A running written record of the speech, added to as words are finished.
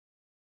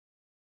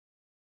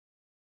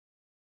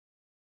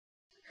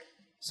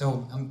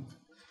So I'm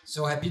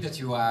so happy that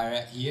you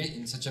are here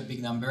in such a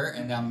big number,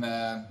 and I'm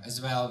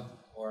as well,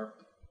 or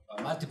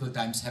multiple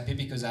times happy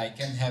because I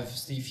can have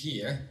Steve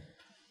here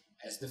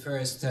as the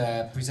first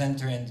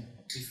presenter. And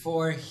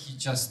before he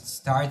just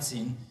starts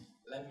in,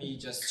 let me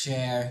just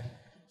share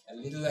a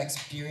little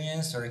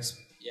experience, or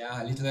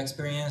a little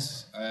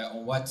experience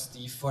on what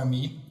Steve for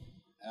me.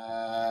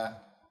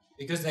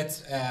 Because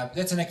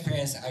that's an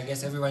experience I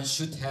guess everyone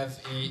should have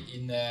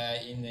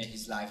in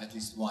his life at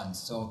least once.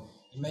 So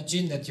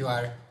imagine that you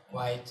are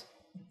quite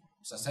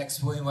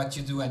successful in what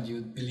you do, and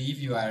you believe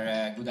you are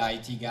a good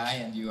IT guy,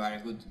 and you are a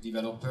good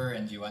developer,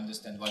 and you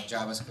understand what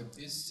JavaScript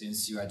is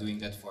since you are doing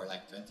that for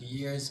like 20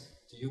 years.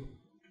 So you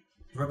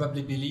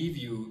probably believe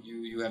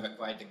you have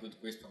quite a good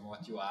grasp on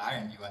what you are,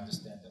 and you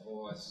understand the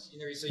whole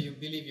scenery. So you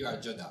believe you are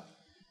Yoda,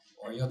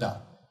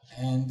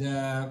 and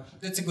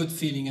that's a good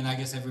feeling, and I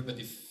guess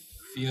everybody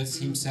feels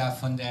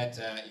himself on that.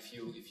 If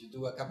you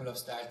do a couple of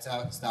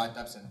startups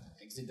and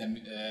exit them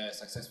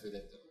successfully,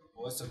 that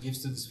also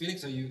gives to this feeling.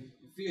 So you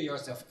feel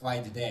yourself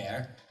quite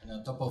there and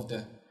on top of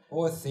the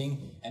whole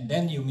thing, and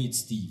then you meet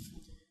Steve.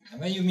 And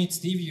when you meet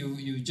Steve,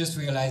 you just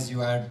realize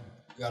you are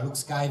Luke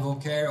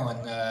Skywalker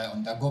on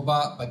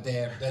Dagobah, but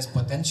there's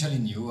potential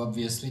in you,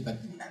 obviously, but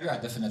you are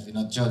definitely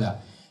not Yoda.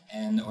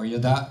 Or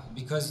Yoda,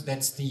 because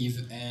that's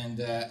Steve, and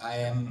I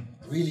am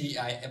really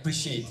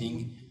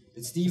appreciating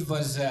that Steve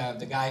was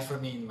the guy for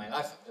me in my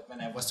life. That when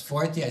I was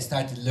 40, I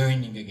started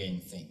learning again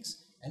things,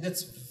 and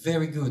that's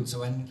very good. So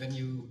when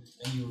you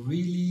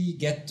really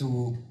get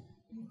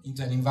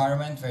into an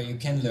environment where you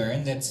can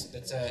learn,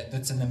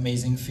 that's an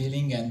amazing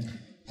feeling. And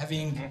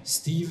having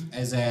Steve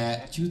as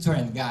a tutor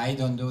and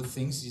guide on those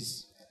things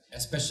is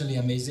especially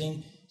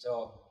amazing.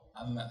 So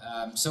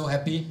I'm so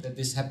happy that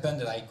this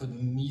happened, that I could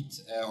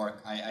meet,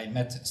 I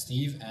met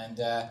Steve, and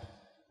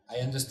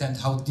I understand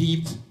how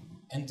deep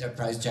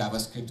enterprise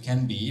JavaScript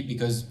can be,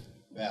 because,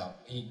 well,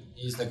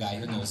 he's the guy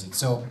who knows it.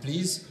 So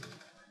please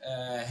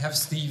have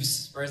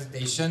Steve's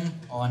presentation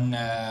on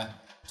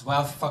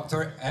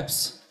 12-factor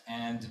apps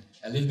and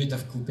a little bit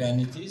of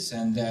Kubernetes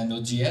and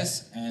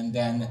Node.js, and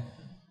then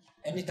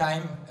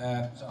anytime,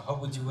 so how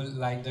would you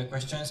like the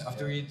questions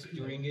after it,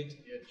 during it?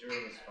 Yeah,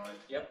 during is fine.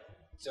 Yep.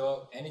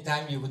 So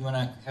anytime you would want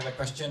to have a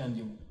question and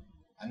you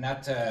are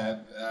not,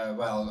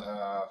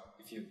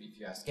 if you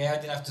are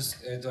scared enough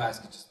to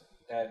ask, just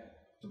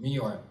to me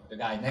or the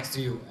guy next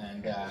to you,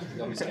 and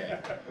don't be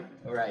scared.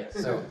 All right,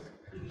 so.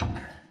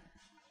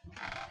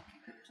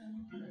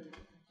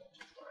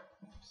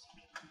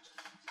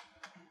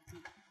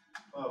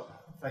 Well,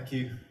 thank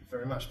you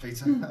very much,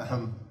 Peter.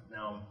 Now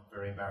I'm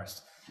very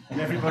embarrassed. Can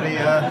everybody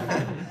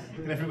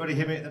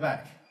hear me at the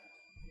back?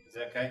 Is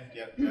that okay?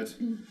 Yeah, good.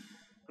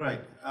 Great.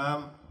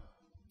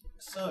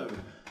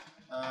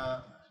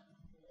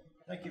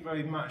 Thank you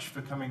very much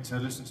for coming to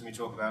listen to me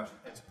talk about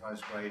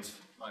enterprise-grade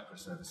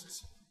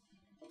microservices.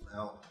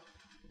 Now,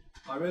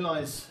 I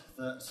realise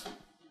that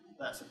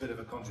that's a bit of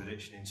a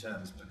contradiction in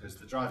terms, because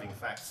the driving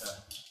factor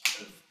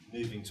of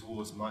moving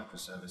towards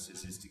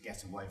microservices is to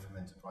get away from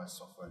enterprise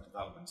software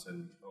development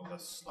and all the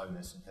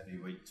slowness and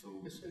heavyweight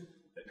tools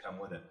that come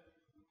with it.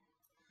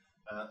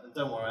 And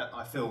don't worry,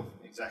 I feel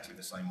exactly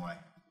the same way.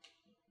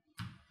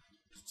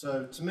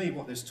 So to me,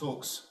 what this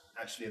talk's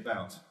actually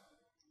about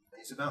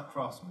is about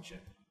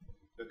craftsmanship.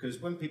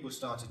 Because when people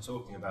started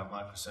talking about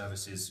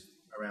microservices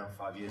around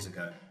 5 years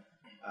ago,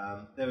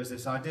 there was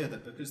this idea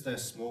that because they're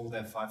small,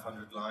 they're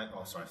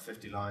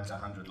 50 lines,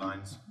 100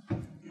 lines,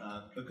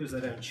 because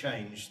they don't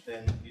change,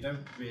 then you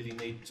don't really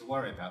need to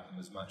worry about them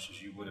as much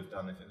as you would have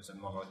done if it was a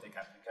monolithic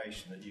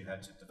application that you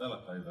had to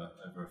develop over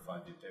a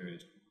 5-year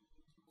period.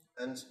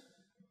 And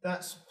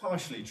that's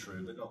partially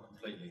true, but not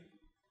completely.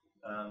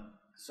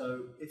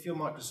 So if your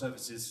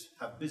microservices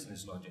have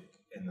business logic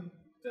in them,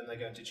 then they're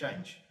going to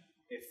change.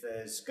 If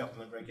there's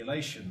government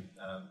regulation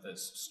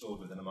that's stored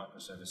within a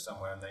microservice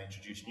somewhere and they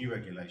introduce new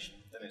regulation,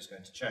 then it's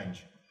going to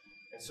change.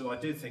 And so I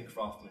do think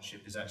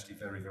craftsmanship is actually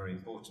very, very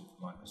important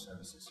for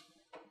microservices.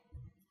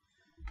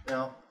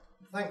 Now,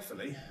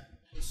 thankfully,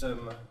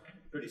 some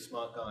pretty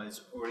smart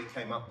guys already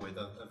came up with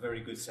a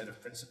very good set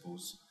of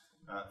principles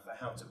for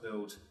how to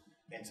build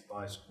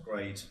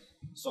enterprise-grade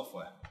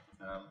software.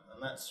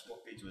 And that's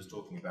what Peter was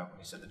talking about when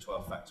he said the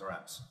 12-factor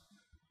apps.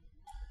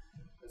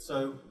 And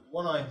so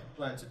what I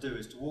plan to do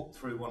is to walk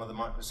through one of the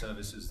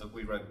microservices that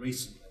we wrote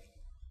recently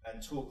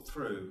and talk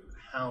through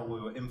how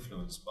we were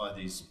influenced by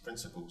these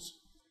principles.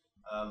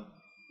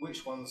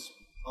 Which ones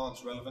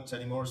aren't relevant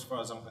anymore as far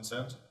as I'm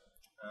concerned,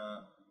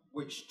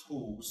 which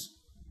tools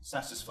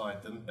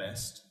satisfied them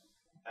best,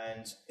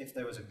 and if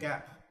there was a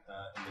gap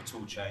in the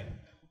tool chain,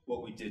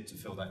 what we did to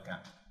fill that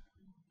gap.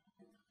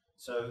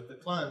 So the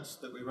client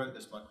that we wrote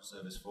this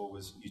microservice for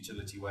was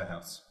Utility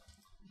Warehouse.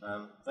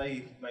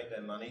 They make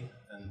their money,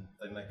 and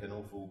they make an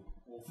awful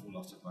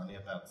lot of money,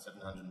 about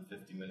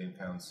 £750 million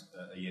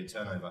a year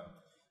turnover,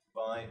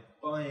 by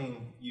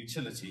buying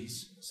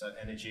utilities, so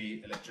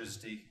energy,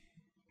 electricity.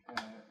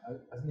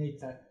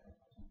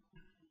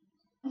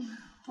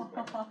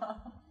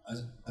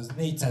 az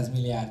 400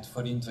 milliárd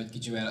forint, vagy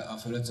kicsivel a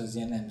fölött, az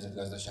ilyen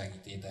nemzetgazdasági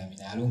tétel, mi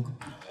nálunk.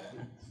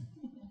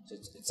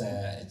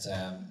 It's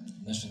a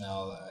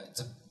national,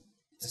 it's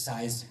a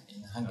size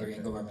in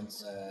Hungarian government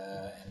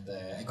and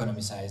the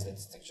economy size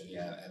that's actually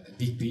a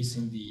big piece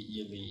in the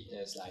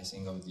yearly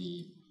slicing of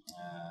the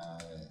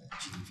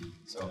GDP.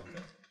 So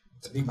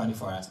it's a big money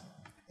for us.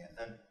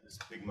 Yeah, and it's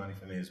big money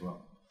for me as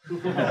well.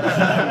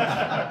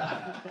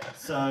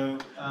 So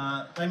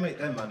they make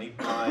their money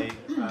by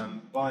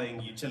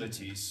buying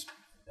utilities,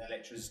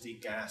 electricity,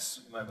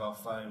 gas, mobile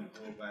phone,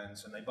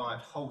 broadband, and they buy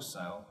it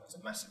wholesale at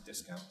a massive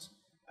discount,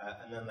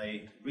 and then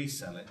they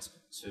resell it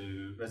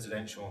to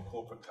residential and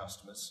corporate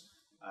customers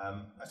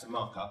at a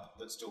markup,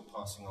 but still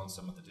passing on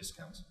some of the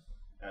discount.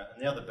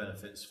 And the other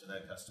benefits for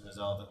their customers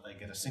are that they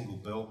get a single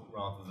bill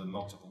rather than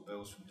multiple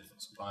bills from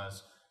different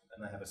suppliers,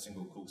 and they have a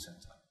single call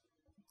centre.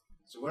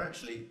 So we're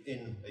actually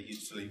in a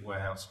utility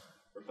warehouse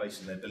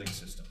replacing their billing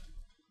system.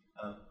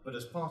 But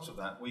as part of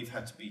that, we've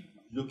had to be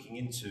looking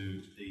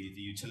into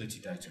the utility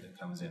data that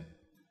comes in.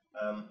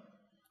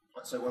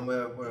 So when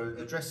we're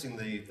addressing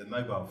the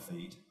mobile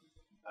feed,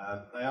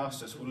 they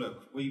asked us, well,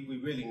 look,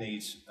 we really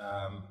need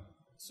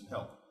some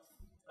help.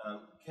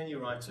 Can you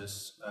write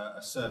us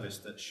a service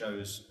that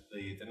shows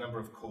the number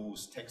of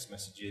calls, text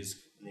messages,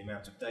 and the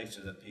amount of data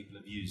that people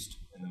have used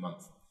in the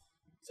month?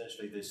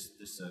 Essentially,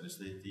 this service,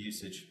 the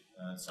usage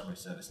summary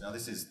service. Now,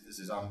 this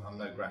is I'm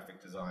no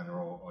graphic designer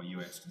or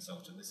UX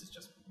consultant. This is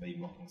just me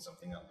mocking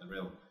something up. The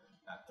real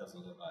app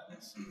doesn't look like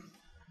this.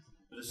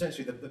 But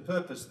essentially, the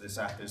purpose of this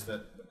app is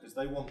that because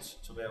they want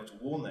to be able to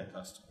warn their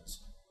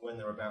customers when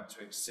they're about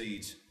to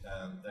exceed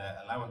their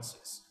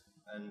allowances,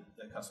 and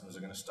their customers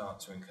are going to start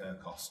to incur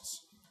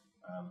costs.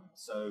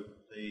 So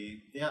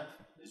the app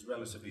is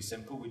relatively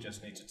simple. We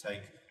just need to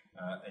take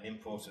an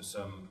import of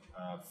some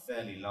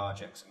fairly large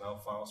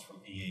XML files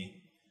from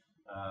EE,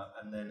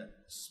 and then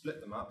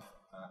split them up,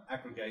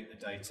 aggregate the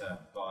data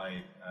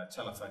by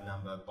telephone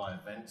number, by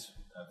event,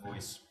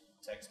 voice,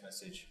 text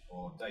message,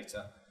 or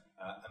data,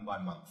 and by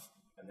month,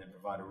 and then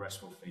provide a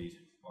RESTful feed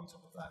on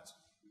top of that.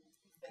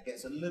 It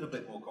gets a little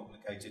bit more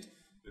complicated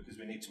because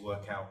we need to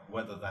work out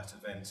whether that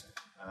event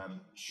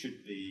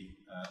should be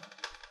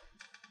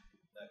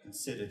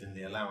considered in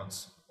the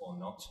allowance or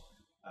not.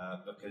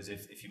 Because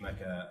if you make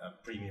a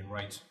premium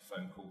rate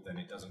phone call, then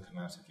it doesn't come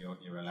out of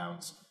your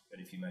allowance, but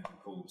if you make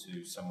a call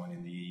to someone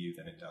in the EU,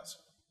 then it does.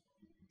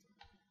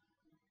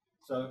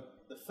 So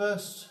the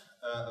first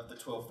of the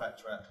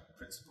 12-factor app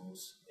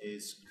principles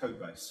is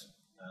codebase.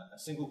 A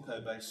single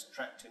codebase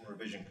tracked in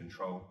revision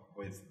control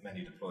with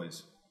many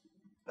deploys.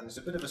 And it's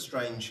a bit of a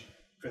strange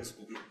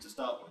principle to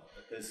start with,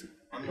 because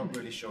I'm not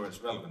really sure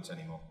it's relevant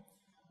anymore.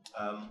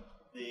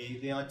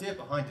 The idea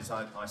behind it,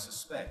 I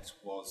suspect,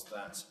 was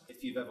that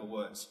if you've ever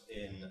worked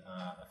in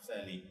a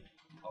fairly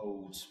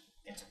old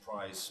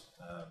enterprise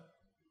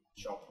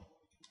shop,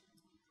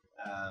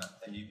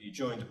 and you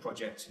joined a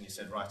project and you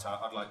said, right,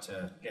 I'd like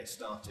to get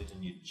started,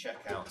 and you'd check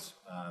out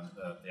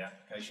the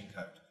application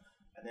code,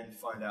 and then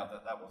find out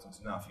that that wasn't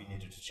enough. You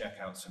needed to check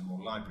out some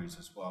more libraries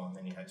as well, and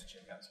then you had to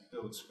check out some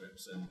build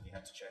scripts, and you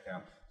had to check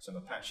out some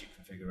Apache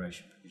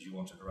configuration because you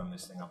wanted to run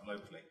this thing up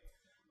locally.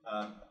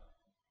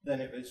 Then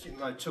it was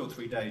 2 or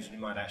 3 days and you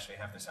might actually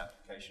have this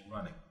application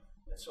running.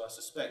 And so I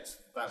suspect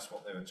that's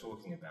what they were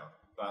talking about.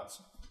 But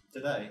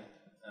today,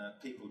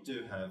 people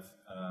do have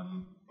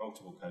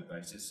multiple code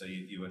bases, so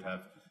you would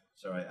have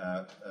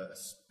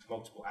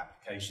multiple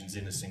applications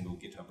in a single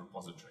GitHub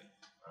repository.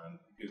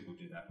 Google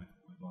do that with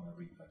mono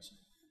repos.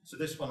 So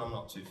this one I'm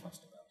not too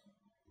fussed about.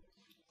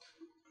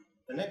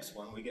 The next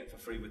one we get for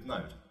free with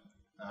Node.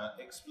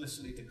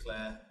 Explicitly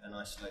declare and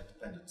isolate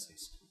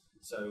dependencies.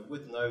 So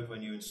with Node,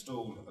 when you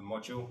install a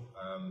module,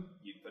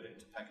 you put it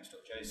into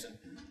package.json.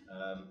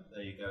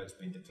 There you go, it's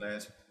been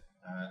declared,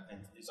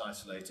 and it's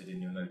isolated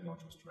in your Node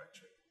modules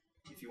directory.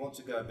 If you want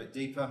to go a bit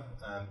deeper,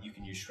 you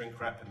can use shrink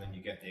wrap, and then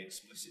you get the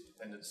explicit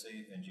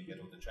dependency, and you get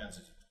all the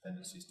transitive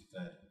dependencies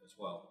declared as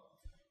well.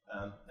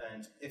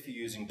 And if you're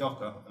using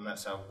Docker, and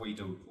that's how we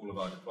do all of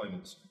our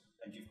deployments,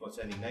 and you've got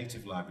any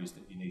native libraries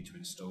that you need to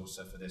install,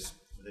 so for this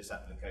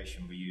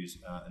application we use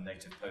a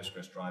native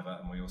Postgres driver,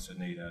 and we also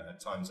need a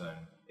time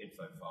zone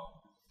info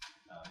file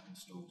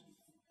installed.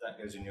 That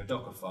goes in your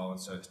Docker file, and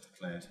so it's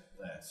declared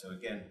there. So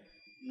again,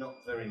 not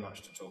very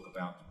much to talk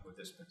about with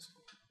this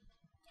principle.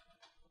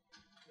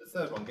 The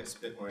third one gets a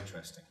bit more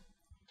interesting.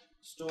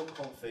 Store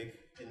config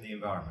in the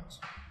environment.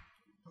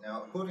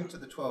 Now, according to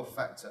the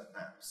 12-factor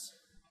apps,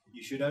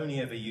 you should only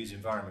ever use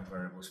environment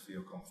variables for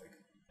your config,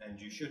 and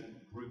you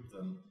shouldn't group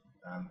them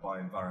by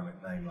environment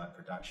name like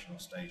production or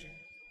staging.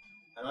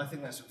 And I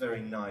think that's a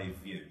very naive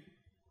view.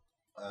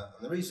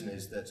 And the reason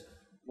is that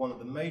one of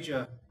the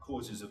major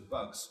causes of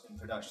bugs in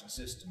production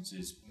systems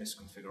is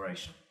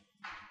misconfiguration.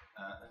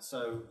 And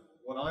so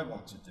what I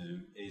want to do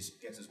is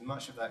get as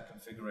much of that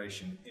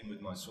configuration in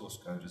with my source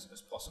code as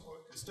possible.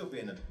 It can still be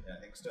in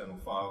external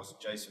files,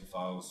 JSON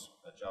files,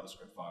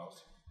 JavaScript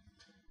files.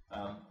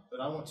 But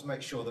I want to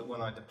make sure that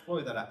when I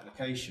deploy that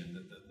application,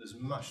 that as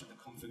much of the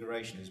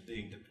configuration is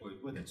being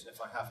deployed with it.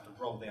 If I have to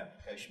roll the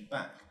application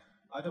back,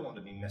 I don't want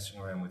to be messing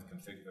around with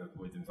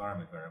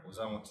environment variables.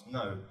 I want to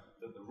know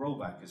that the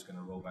rollback is going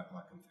to roll back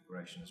my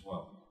configuration as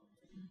well.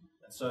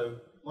 And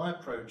so my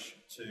approach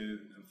to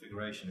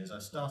configuration is I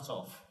start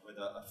off with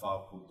a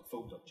file called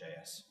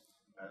default.js.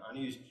 And I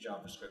use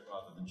JavaScript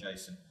rather than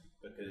JSON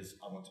because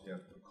I want to be able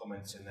to put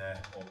comments in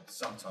there, or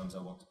sometimes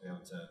I want to be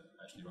able to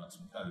actually write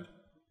some code.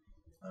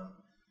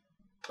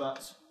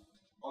 But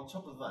on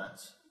top of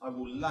that, I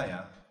will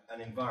layer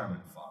an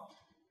environment file.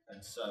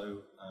 And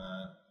so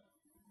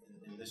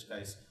in this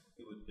case,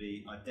 it would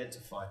be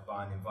identified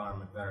by an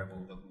environment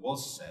variable that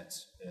was set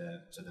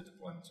to the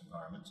deployment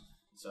environment.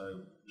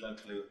 So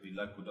locally, it would be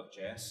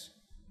local.js,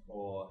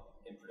 or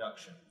in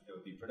production, it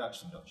would be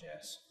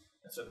production.js.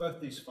 And so both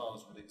these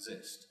files would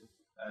exist.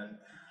 And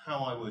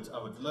how I would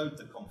load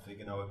the config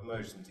and I would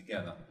merge them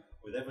together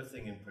with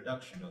everything in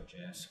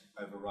production.js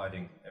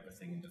overriding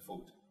everything in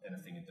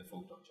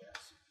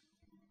default.js.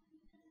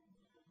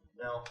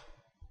 Now,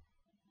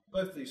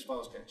 both these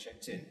files get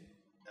checked in,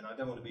 and I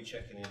don't want to be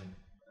checking in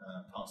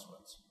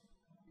passwords.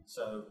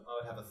 So I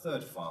would have a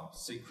third file,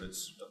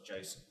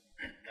 secrets.json,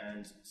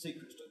 and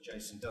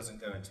secrets.json doesn't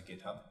go into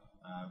GitHub.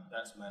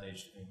 That's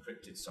managed and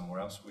encrypted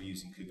somewhere else. We're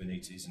using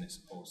Kubernetes, and it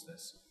supports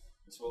this.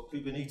 So what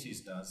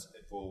Kubernetes does,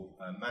 it will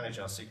manage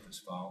our secrets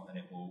file, and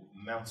it will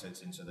mount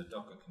it into the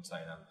Docker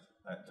container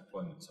at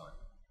deployment time.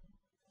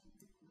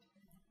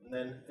 And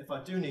then if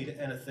I do need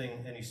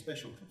any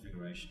special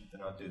configuration,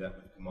 then I'll do that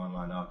with command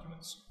line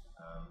arguments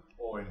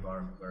or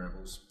environment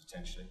variables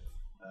potentially.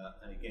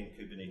 And again,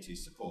 Kubernetes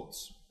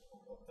supports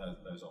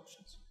those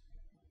options.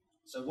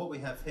 So what we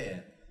have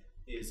here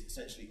is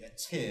essentially a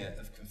tier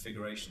of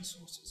configuration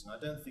sources. And I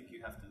don't think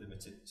you have to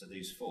limit it to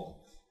these four.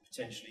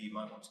 Potentially you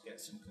might want to get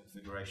some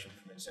configuration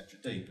from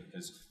etc.d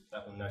because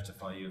that will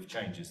notify you of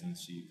changes and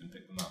so you can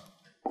pick them up.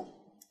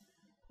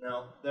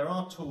 Now, there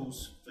are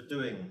tools for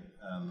doing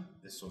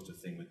this sort of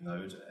thing with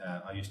Node.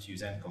 I used to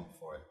use nconf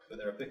for it, but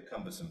they're a bit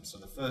cumbersome. So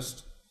the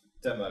first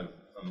demo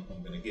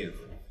I'm going to give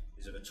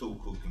is of a tool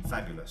called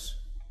Confabulous.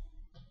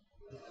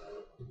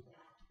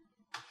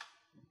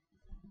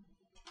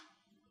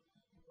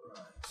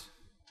 Right.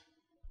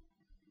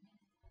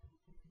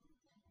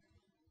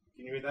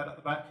 Can you read that at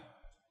the back?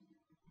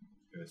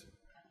 Good.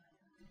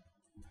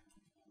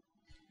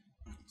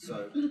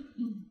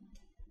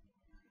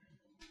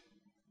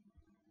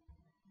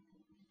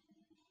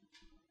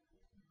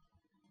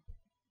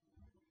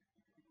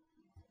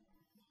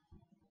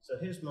 So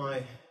here's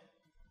my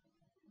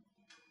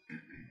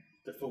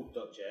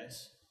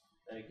default.js,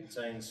 and it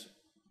contains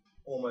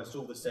almost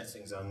all the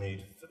settings I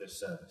need for this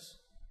service.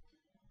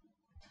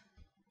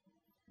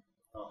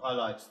 I'll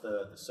highlight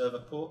the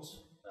server port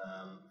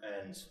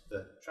and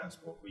the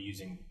transport. We're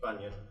using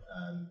Bunyan,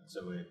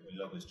 so we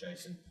log as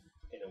JSON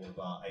in all of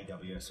our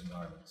AWS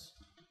environments.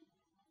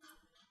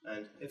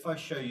 And if I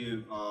show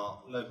you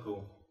our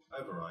local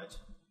override,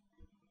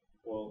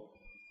 well,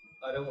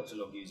 I don't want to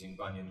log using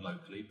Bunyan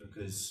locally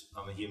because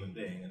I'm a human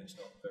being and it's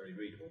not very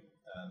readable.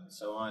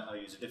 So I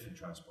use a different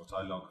transport.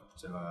 I log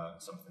to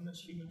something that's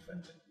human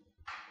friendly.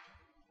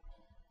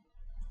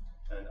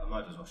 And I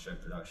might as well show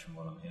production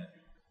while I'm here.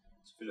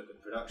 So if you look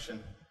at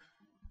production,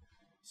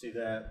 see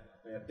there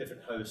we have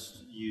different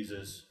hosts,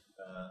 users,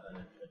 and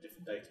a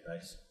different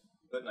database,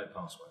 but no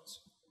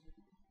passwords.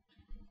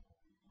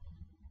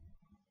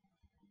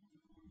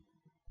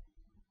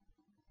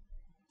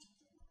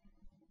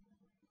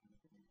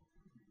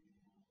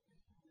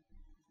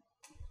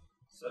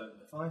 So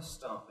if I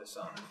start this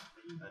up,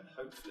 and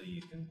hopefully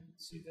you can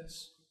see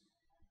this,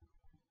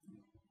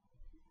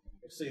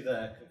 you see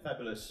there,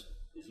 Confabulous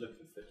is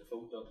looking for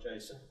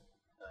default.json.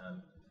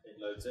 It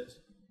loads it.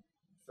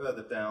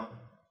 Further down,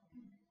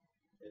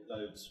 it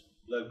loads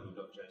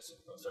local.json,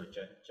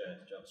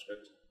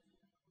 JavaScript.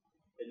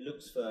 It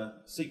looks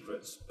for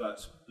secrets,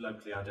 but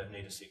locally I don't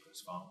need a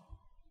secrets file,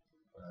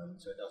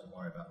 so it doesn't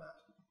worry about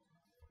that.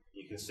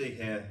 You can see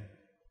here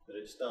that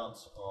it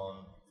starts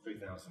on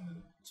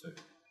 3002.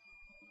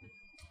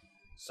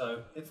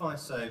 So if I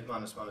say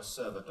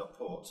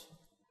 --server.port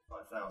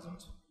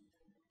 5000,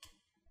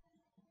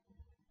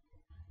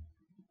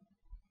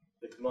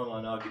 the command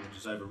line argument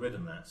has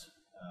overridden that,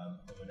 and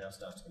we're now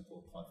starting to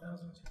import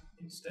 5000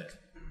 instead.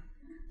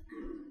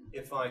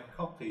 If I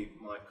copy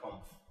my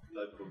conf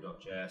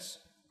local.js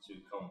to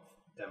conf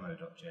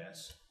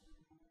demo.js,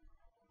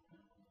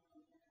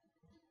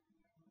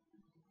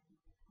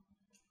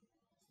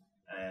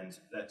 and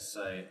let's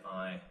say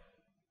I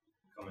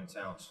comment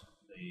out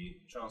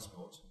the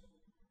transport,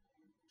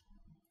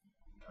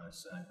 I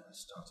say I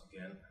start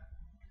again,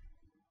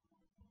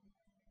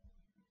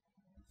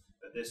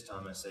 but this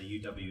time I say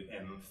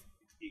uwm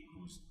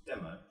equals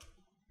demo,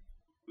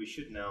 we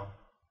should now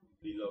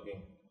be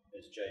logging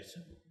as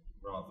JSON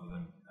rather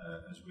than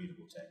as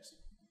readable text.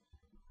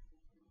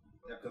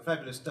 Now,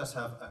 Confabulous does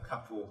have a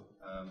couple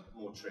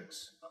more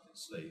tricks up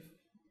its sleeve.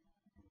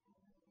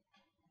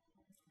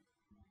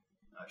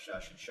 Actually, I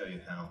should show you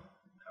how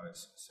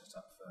it's set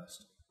up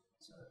first.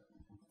 So, if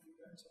we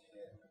go into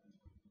here.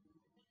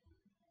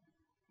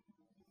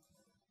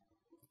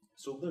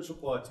 So, all that's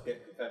required to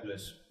get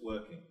Confabulous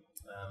working,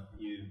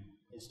 you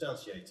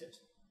instantiate it,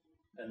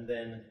 and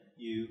then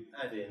you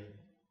add in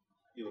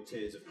your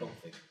tiers of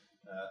config.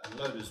 And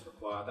loaders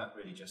require, that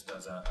really just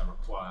does a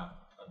require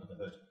under the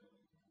hood.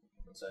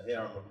 And so here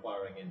I'm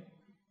requiring in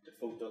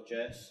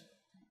default.js,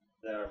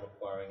 there I'm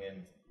requiring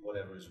in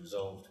whatever is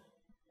resolved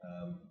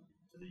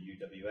to the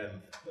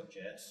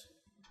uwm.js.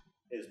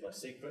 Here's my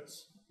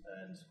secrets,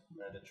 and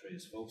mandatory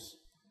is false.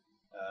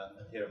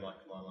 And here are my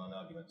command line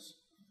arguments.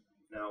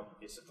 Now,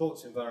 it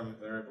supports environment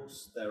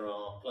variables. There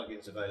are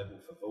plugins available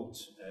for Vault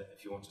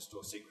if you want to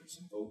store secrets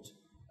in Vault,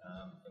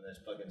 and there's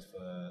plugins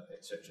for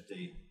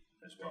etc.d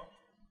as well.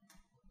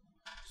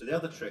 So the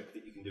other trick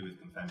that you can do with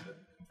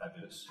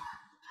Confabulous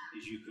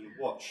is you can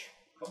watch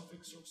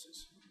config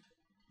sources.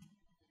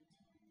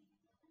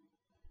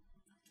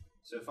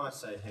 So if I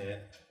say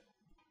here,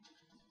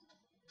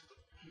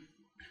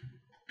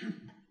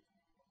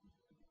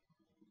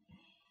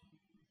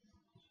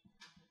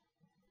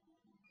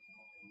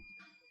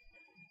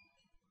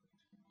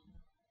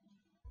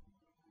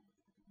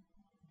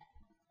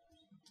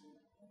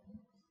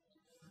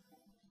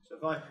 so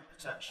if I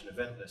attach an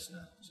event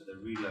listener to the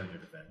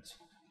reloaded event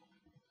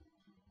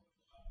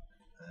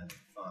and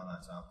fire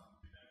that up,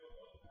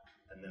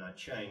 and then I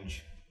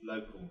change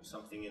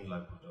something in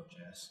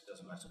local.js,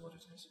 doesn't matter what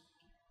it is.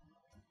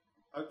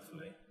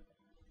 Hopefully,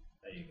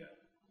 there you go.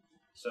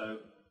 So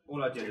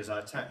all I did is I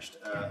attached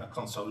a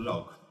console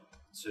log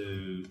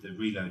to the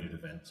reloaded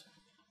event,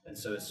 and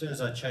so as soon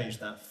as I changed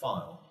that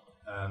file,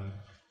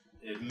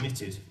 it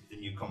emitted the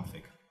new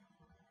config.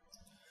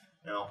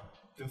 Now,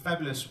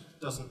 Confabulous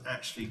doesn't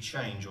actually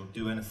change or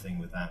do anything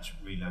with that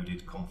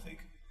reloaded config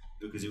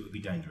because it would be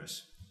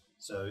dangerous.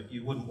 So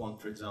you wouldn't want,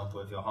 for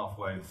example, if you're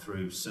halfway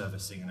through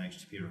servicing an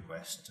HTTP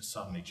request, to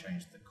suddenly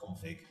change the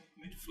config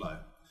mid-flow.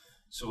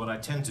 So what I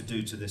tend to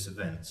do to this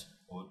event,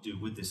 or do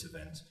with this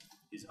event,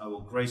 is I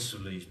will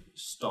gracefully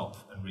stop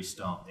and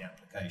restart the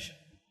application,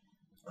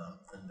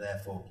 and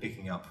therefore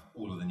picking up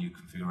all of the new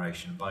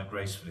configuration. By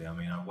gracefully, I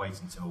mean I wait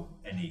until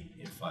any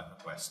in-flight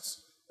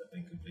requests have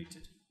been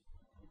completed.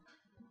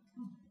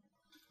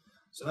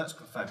 So that's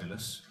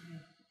Confabulous.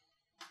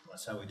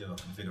 That's how we do our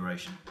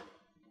configuration.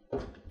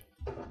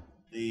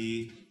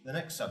 The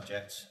next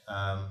subject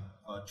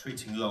are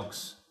treating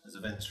logs as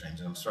event streams,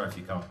 and I'm sorry if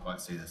you can't quite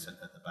see this at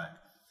the back.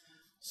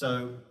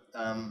 So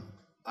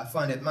I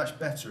find it much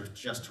better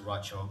just to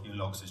write your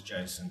logs as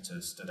JSON to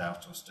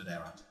stodout or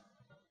stoderror,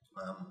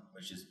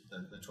 which is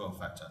the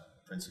 12-factor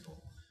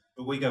principle.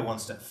 But we go one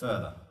step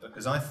further,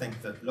 because I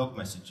think that log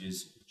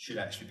messages should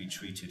actually be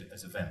treated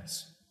as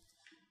events.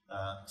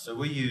 So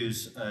we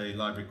use a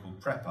library called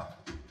Prepper,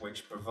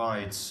 which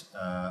provides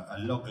a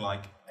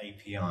log-like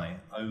API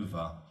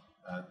over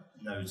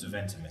Node's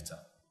event emitter.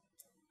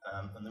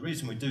 And the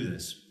reason we do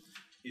this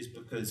is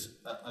because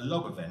a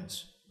log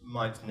event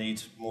might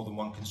need more than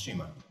one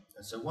consumer.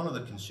 And so one of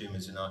the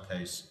consumers in our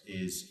case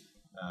is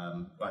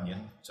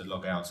Bunyan to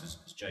log out as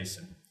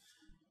JSON.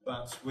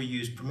 But we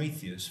use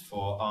Prometheus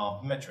for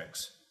our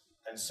metrics.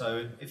 And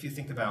so if you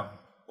think about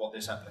what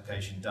this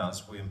application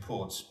does, we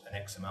import an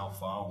XML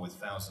file with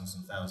thousands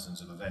and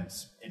thousands of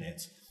events in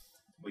it.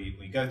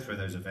 We go through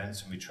those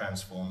events and we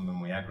transform them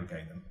and we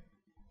aggregate them.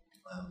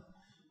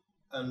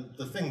 And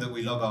the thing that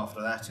we log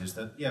after that is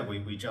that, yeah,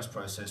 we just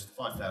processed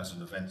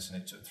 5,000 events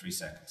and it took 3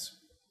 seconds.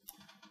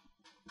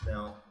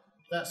 Now,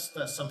 that's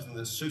something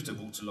that's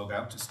suitable to log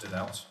out, to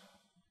stodout,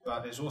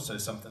 but it's also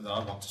something that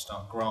I want to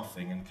start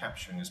graphing and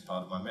capturing as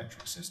part of my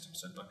metric system.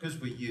 So because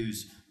we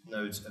use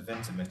Node's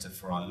event emitter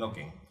for our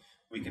logging,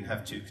 we can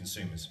have 2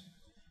 consumers.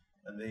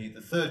 And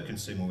the third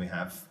consumer we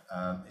have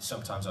is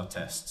sometimes our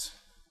tests.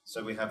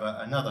 So we have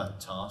another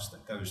task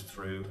that goes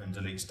through and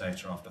deletes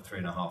data after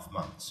 3.5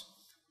 months.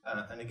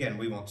 And again,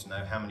 we want to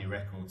know how many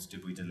records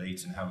did we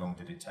delete and how long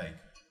did it take.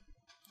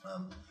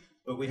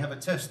 But we have a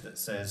test that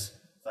says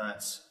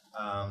that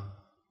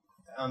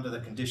under the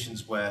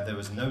conditions where there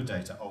was no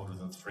data older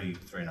than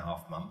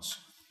 3.5 months,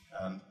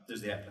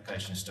 does the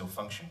application still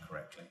function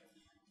correctly?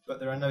 But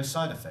there are no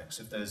side effects.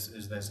 If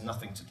there's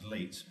nothing to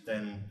delete,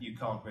 then you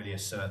can't really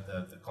assert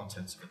the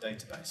contents of a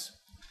database.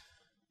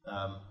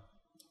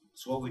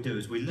 So what we do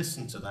is we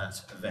listen to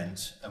that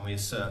event and we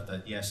assert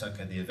that, yes,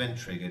 okay, the event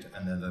triggered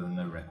and then there were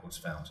no records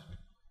found.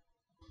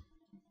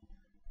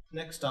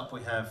 Next up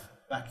we have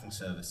backing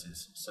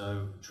services.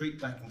 So treat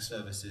backing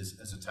services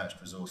as attached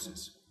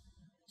resources.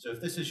 So if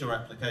this is your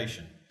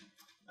application,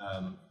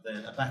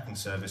 then a backing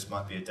service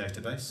might be a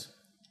database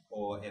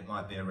or it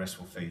might be a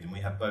RESTful feed, and we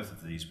have both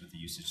of these with the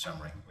usage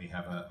summary. We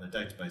have the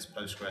database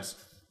Postgres,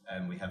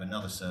 and we have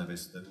another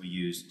service that we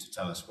use to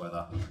tell us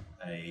whether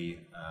a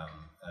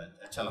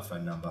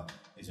telephone number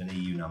is an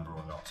EU number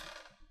or not.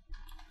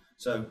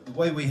 So the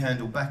way we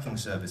handle backing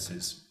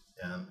services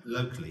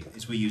locally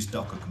is we use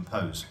Docker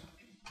Compose.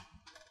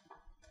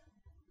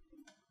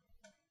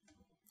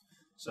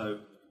 So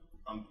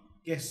I'm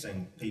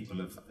guessing people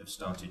have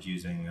started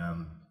using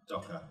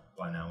Docker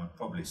by now and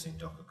probably seen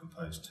Docker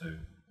Compose too,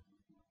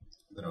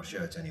 but I'll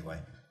show it anyway.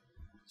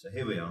 So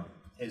here we are.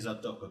 Here's our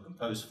Docker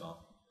Compose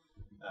file.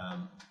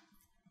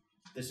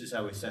 This is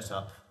how we set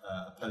up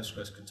a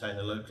Postgres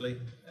container locally,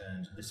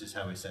 and this is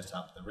how we set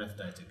up the ref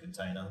data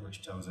container,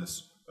 which tells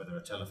us whether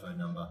a telephone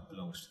number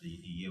belongs to the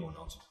EU or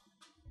not.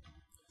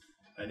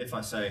 And if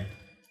I say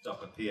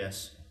Docker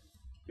PS,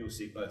 you'll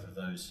see both of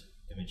those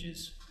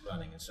images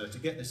running. And so to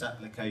get this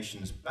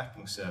application's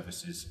backing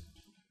services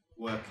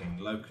working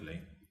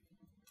locally,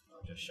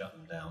 I'll just shut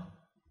them down.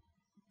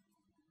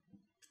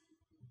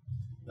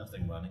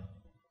 Nothing running.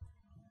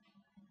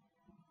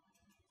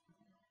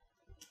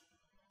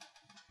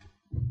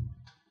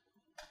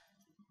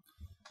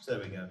 So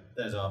there we go.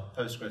 There's our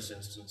Postgres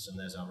instance and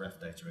there's our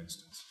ref data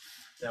instance.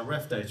 Now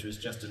ref data is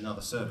just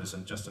another service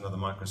and just another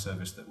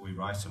microservice that we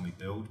write and we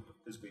build.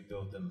 Because we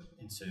build them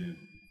into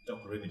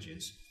Docker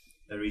images,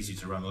 they're easy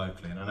to run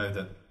locally. And I know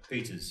that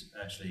Peter's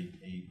actually,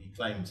 he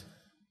claimed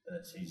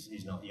that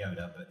he's not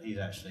Yoda, but he's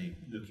actually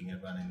looking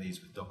at running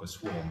these with Docker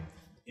Swarm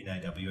in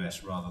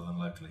AWS rather than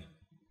locally.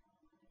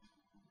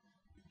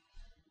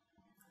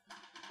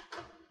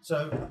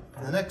 So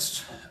the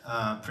next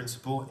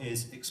principle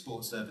is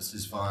export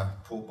services via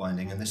port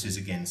binding, and this is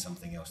again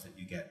something else that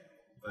you get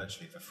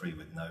virtually for free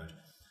with Node.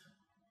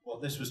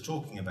 What this was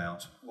talking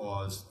about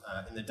was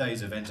in the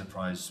days of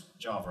enterprise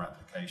Java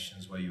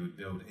applications where you would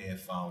build EAR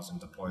files and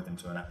deploy them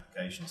to an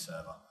application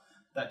server.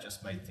 That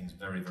just made things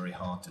very, very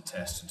hard to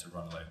test and to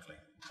run locally.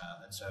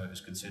 And so it was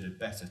considered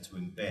better to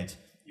embed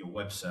your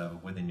web server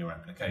within your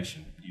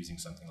application using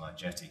something like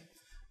Jetty.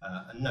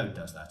 And Node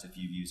does that. If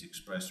you use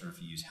Express or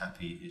if you use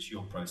Happy, it's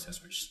your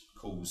process which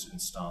calls and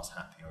starts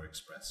Happy or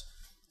Express.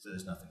 So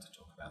there's nothing to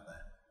talk about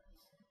there.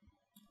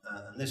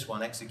 And this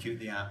one, execute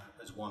the app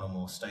as one or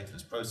more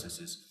stateless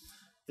processes.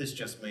 This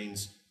just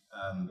means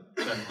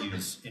don't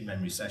use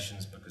in-memory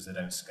sessions because they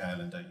don't scale,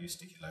 and don't use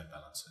sticky load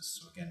balancers.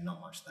 So again, not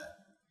much there.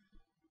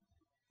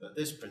 But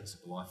this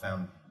principle I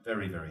found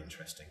very, very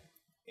interesting.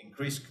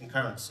 Increase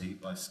concurrency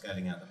by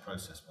scaling out the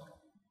process model.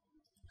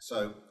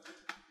 So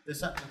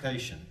this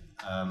application,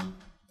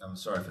 I'm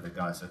sorry for the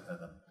guys at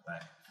the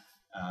back.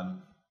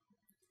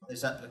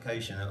 This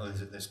application, or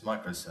this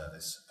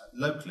microservice,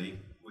 locally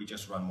we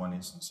just run one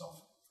instance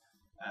of.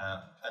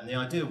 And the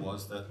idea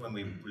was that when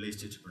we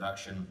released it to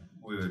production,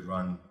 we would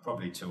run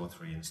probably 2 or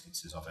 3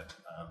 instances of it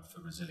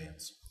for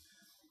resilience.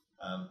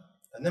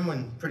 And then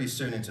when pretty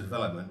soon into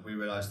development, we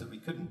realized that we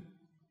couldn't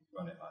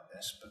run it like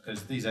this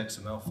because these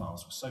XML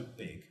files were so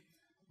big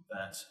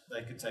that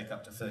they could take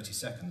up to 30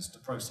 seconds to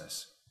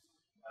process.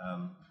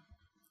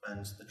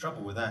 And the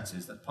trouble with that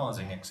is that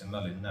parsing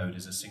XML in Node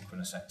is a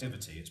synchronous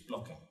activity, it's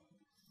blocking.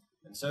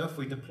 And so if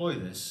we deploy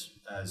this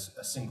as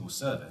a single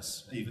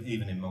service,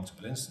 even in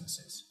multiple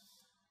instances,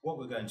 what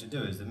we're going to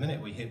do is the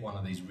minute we hit one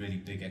of these really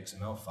big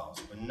XML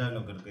files, we're no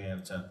longer going to be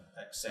able to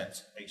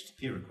accept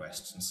HTTP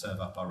requests and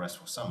serve up our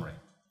RESTful summary.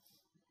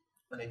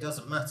 And it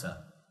doesn't matter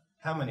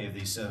how many of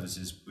these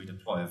services we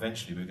deploy,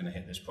 eventually we're going to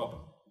hit this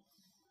problem.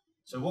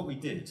 So what we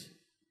did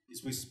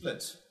is we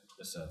split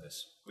the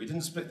service. We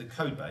didn't split the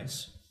code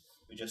base,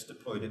 we just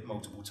deployed it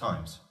multiple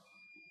times.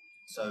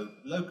 So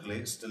locally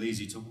it's still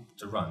easy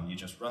to run. You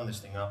just run this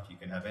thing up, you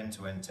can have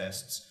end-to-end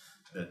tests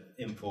that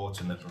import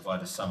and that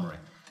provide a summary.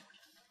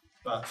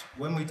 But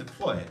when we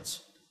deploy it,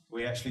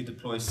 we actually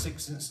deploy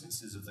 6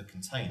 instances of the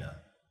container,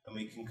 and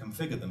we can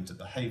configure them to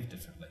behave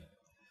differently.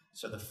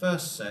 So the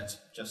first set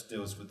just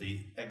deals with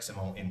the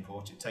XML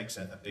import. It takes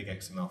a big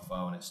XML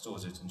file and it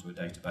stores it into a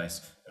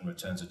database and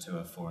returns a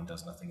 204 and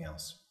does nothing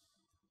else.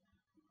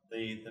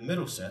 The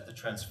middle set, the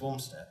transform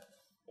step,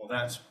 well,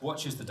 that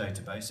watches the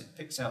database, it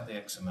picks out the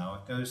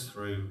XML, it goes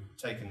through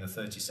taking the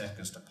 30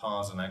 seconds to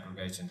parse and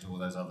aggregate and do all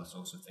those other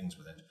sorts of things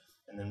with it,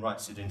 and then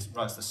writes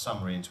the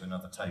summary into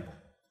another table.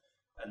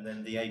 And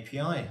then the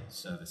API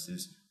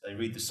services, they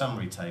read the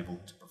summary table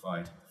to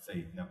provide the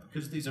feed. Now,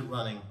 because these are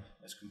running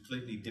as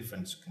completely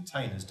different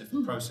containers,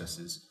 different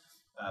processes,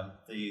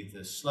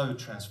 the slow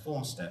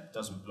transform step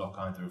doesn't block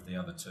either of the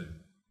other two.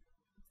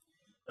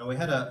 Now, we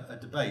had a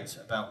debate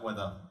about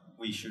whether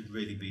we should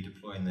really be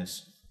deploying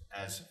this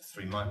as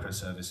 3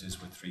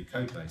 microservices with 3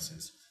 code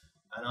bases.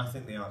 And I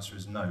think the answer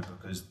is no,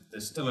 because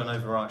there's still an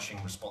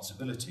overarching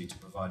responsibility to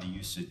provide a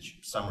usage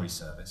summary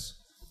service.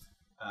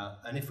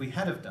 And if we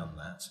had have done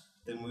that,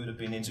 then we would have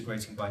been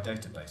integrating by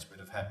database. We would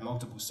have had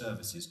multiple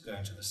services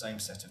going to the same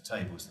set of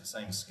tables, the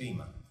same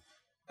schema.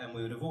 And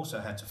we would have also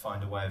had to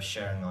find a way of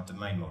sharing our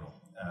domain model,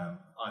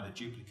 either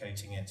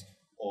duplicating it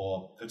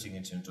or putting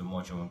it into a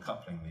module and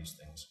coupling these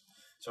things.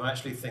 So I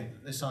actually think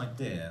that this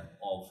idea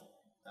of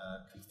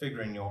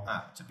configuring your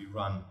app to be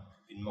run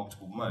in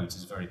multiple modes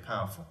is very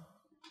powerful.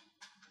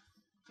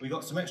 We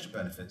got some extra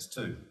benefits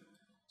too.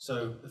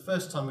 So the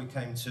first time we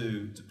came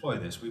to deploy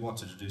this, we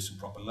wanted to do some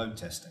proper load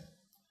testing.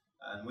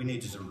 And we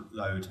needed to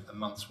load a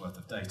month's worth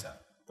of data,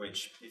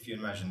 which, if you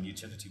imagine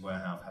Utility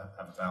Warehouse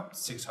have about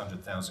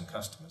 600,000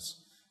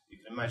 customers, you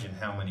can imagine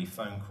how many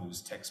phone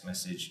calls, text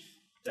message,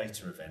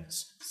 data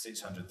events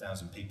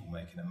 600,000 people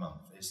make in a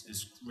month.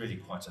 It's really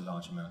quite a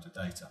large amount of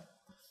data.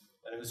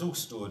 And it was all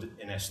stored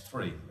in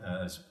S3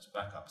 as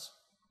backups.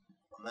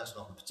 And that's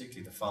not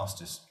particularly the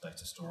fastest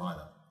data store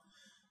either.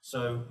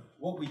 So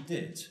what we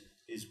did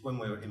is when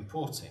we were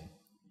importing,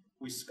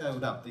 we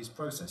scaled up these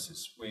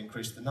processes. We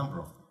increased the number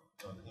of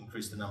them,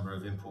 increased the number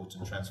of import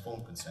and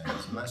transform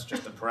containers, and that's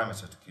just a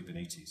parameter to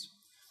Kubernetes.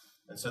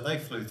 And so they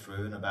flew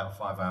through in about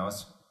 5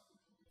 hours,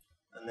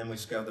 and then we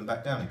scaled them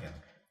back down again.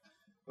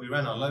 We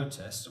ran our load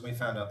tests, and we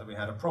found out that we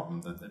had a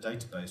problem, that the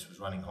database was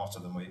running hotter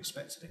than we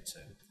expected it to.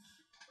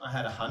 I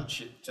had a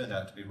hunch, it turned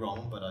out to be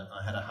wrong, but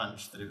I had a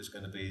hunch that it was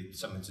going to be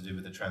something to do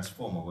with the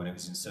transformer when it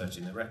was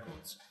inserting the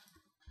records.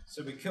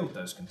 So we killed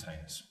those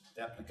containers.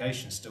 The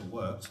application still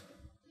worked,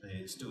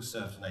 it still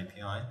served an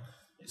API,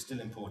 it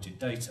still imported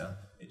data,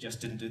 it just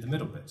didn't do the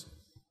middle bit.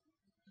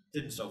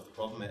 Didn't solve the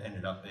problem, it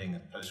ended up being a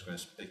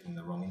Postgres picking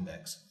the wrong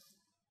index.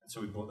 And so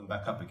we brought them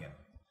back up again.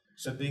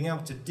 So being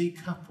able to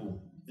decouple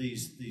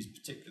these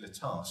particular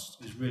tasks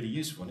is really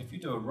useful. And if you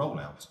do a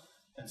rollout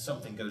and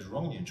something goes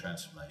wrong in your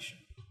transformation,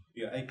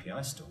 your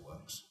API still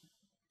works.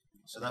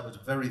 So that was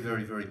very,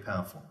 very, very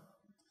powerful.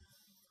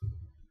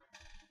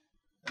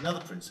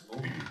 Another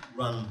principle,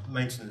 run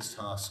maintenance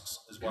tasks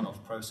as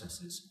one-off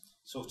processes,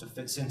 sort of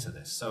fits into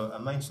this. So a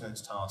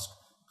maintenance task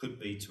could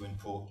be to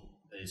import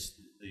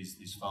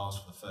these files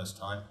for the first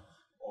time,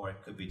 or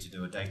it could be to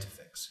do a data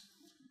fix.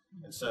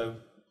 And so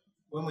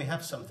when we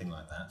have something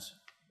like that,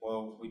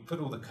 well, we put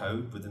all the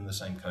code within the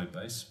same code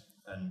base,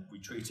 and we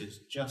treat it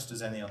just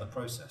as any other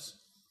process.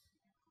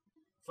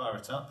 Fire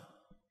it up,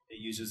 it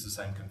uses the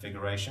same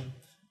configuration,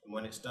 and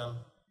when it's done,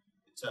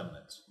 it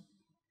terminates.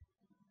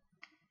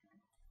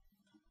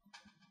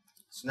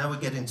 So now we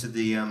get into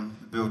the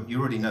build. You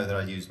already know that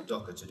I use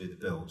Docker to do the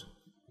build,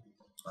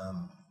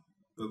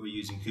 but we're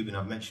using Kubernetes.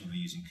 I've mentioned we're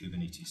using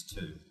Kubernetes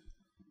too.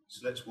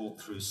 So let's walk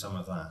through some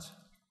of that.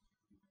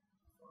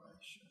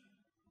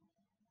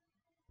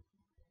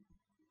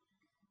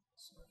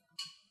 So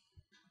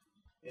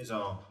here's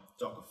our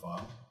Docker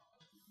file.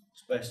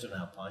 It's based on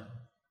Alpine.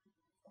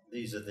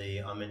 These are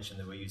I mentioned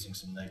that we're using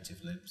some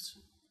native libs.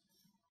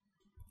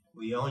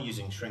 We are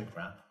using shrink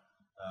wrap.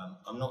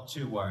 I'm not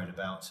too worried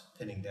about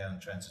pinning down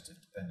transitive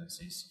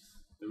dependencies.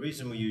 The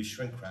reason we use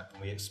shrink wrap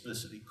and we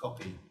explicitly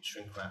copy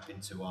shrink wrap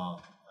into our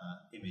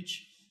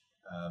image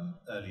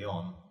early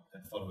on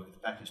and follow it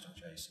with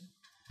package.json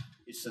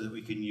is so that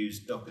we can use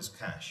Docker's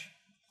cache.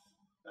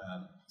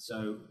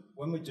 So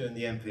when we're doing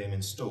the npm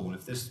install,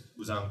 if this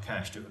was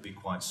uncached, it would be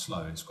quite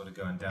slow. It's got to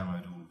go and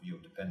download all of your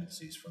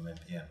dependencies from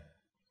npm.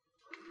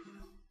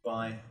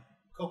 By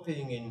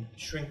copying in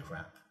shrink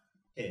wrap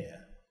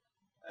here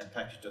and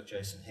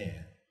package.json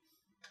here,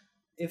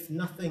 if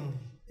nothing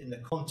in the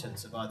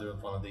contents of either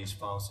of one of these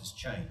files has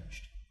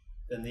changed,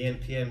 then the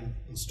npm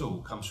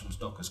install comes from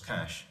Docker's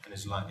cache and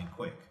is lightning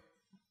quick.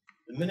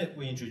 The minute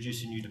we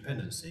introduce a new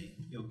dependency,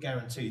 you're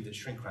guaranteed that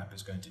shrink wrap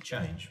is going to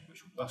change,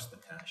 which will bust the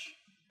cache,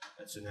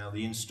 and so now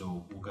the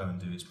install will go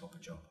and do its proper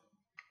job.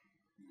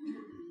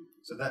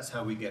 So that's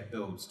how we get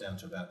builds down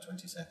to about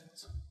 20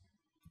 seconds,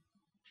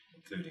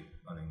 including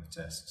running the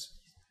tests.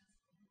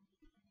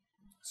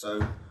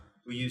 So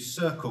we use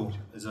Circle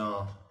as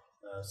our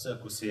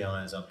Circle CI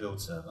as our build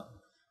server.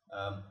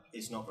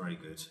 It's not very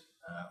good,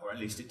 or at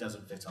least it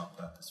doesn't fit our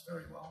purpose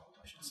very well,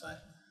 I should say.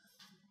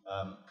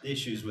 The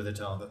issues with it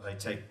are that they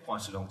take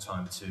quite a long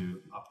time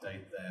to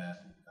update their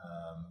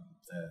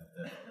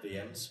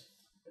VMs,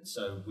 and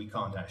so we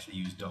can't actually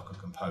use Docker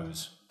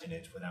Compose in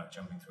it without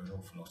jumping through an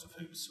awful lot of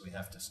hoops. So we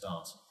have to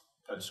start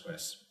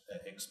Postgres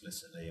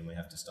explicitly, and we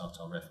have to start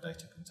our ref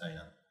data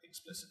container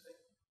explicitly.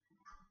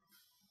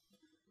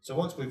 So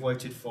once we've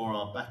waited for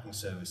our backing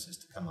services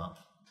to come up,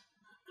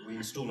 we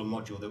install a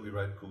module that we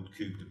wrote called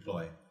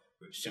kubedeploy,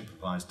 which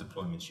simplifies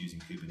deployments using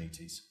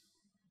Kubernetes.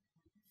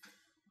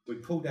 We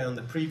pull down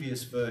the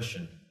previous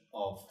version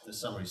of the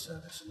summary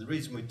service, and the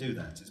reason we do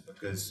that is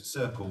because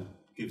Circle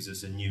gives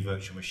us a new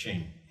virtual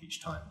machine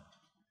each time.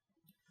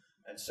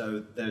 And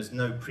so there's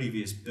no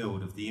previous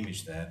build of the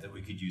image there that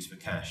we could use for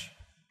cache.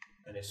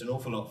 And it's an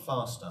awful lot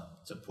faster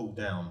to pull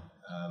down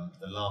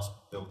the last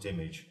built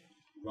image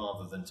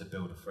rather than to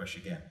build afresh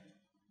again.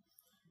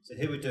 So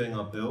here we're doing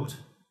our build,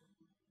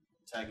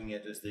 tagging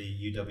it as the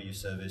UW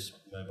service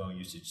mobile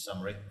usage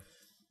summary,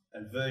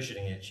 and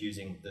versioning it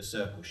using the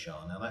Circle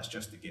SHA. Now that's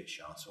just the Git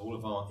SHA, so all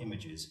of our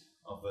images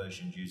are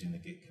versioned using the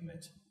Git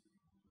commit.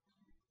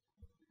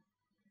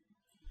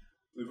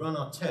 We run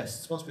our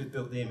tests. Once we've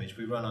built the image,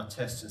 we run our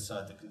tests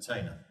inside the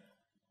container.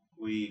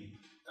 We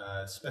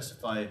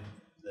specify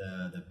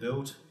the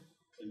build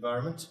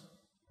environment,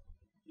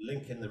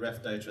 link in the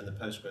ref data and the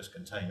Postgres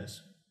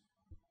containers,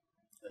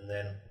 and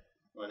then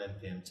run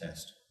npm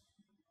test.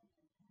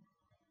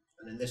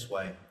 And in this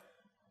way,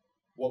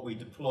 what we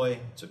deploy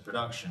to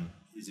production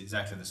is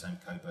exactly the same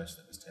code base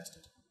that was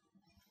tested.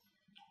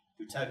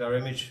 We tag our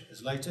image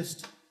as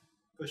latest,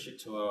 push it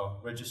to our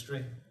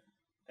registry,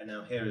 and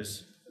now here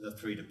is the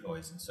 3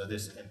 deploys. And so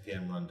this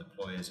npm run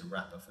deploy is a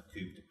wrapper for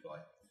kubedeploy.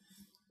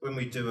 When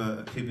we do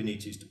a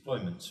Kubernetes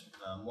deployment,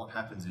 what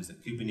happens is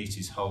that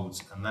Kubernetes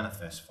holds a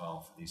manifest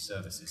file for these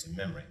services in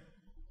memory.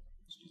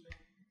 Excuse me.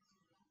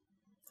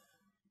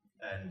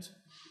 And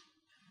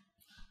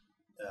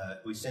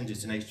we send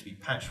it an HTTP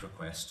patch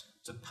request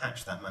to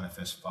patch that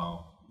manifest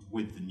file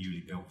with the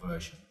newly built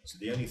version. So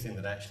the only thing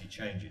that actually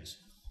changes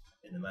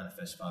in the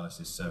manifest file as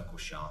this circle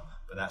sharp,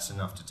 but that's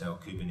enough to tell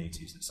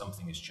Kubernetes that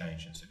something has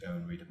changed, and so go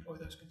and redeploy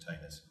those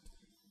containers.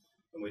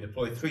 And we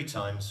deploy 3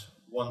 times,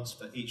 once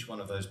for each one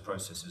of those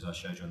processes I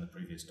showed you on the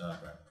previous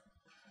diagram.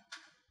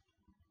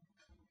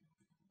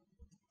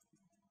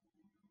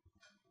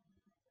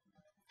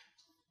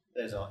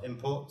 There's our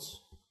imports,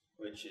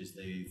 which is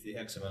the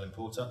XML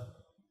importer.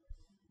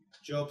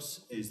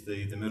 Jobs is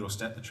the middle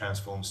step, the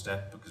transform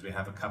step, because we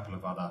have a couple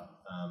of other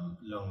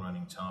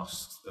long-running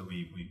tasks that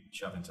we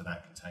shove into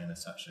that container,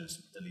 such as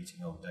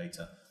deleting old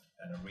data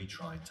and a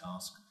retry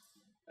task,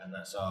 and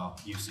that's our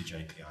usage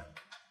API.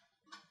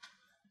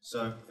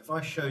 So if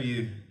I show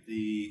you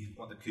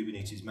what the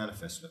Kubernetes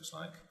manifest looks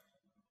like,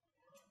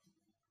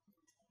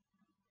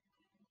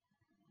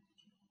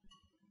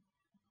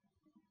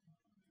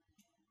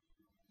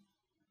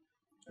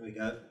 there we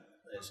go.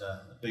 There's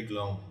a big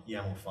long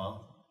YAML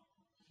file.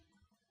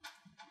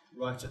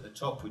 Right at the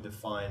top we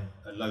define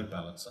a load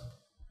balancer,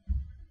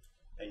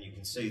 and you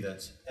can see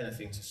that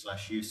anything to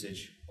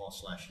 /usage or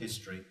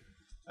 /history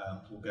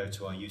will go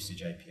to our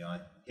usage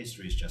API.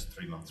 History is just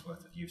 3 months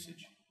worth of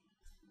usage.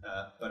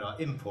 But our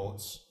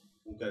imports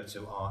will go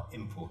to our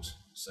import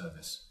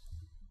service.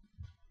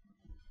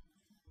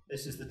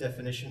 This is the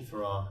definition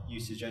for our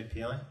usage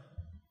API.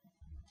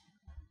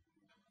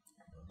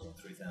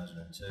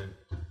 3002.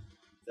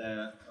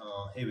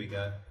 Here we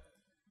go.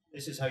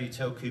 This is how you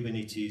tell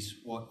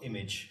Kubernetes what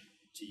image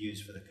to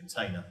use for the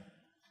container.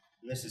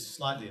 And this is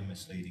slightly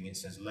misleading, it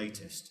says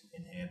latest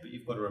in here, but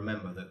you've got to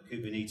remember that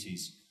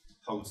Kubernetes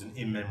holds an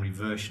in-memory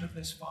version of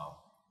this file.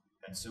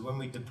 And so when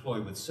we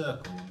deploy with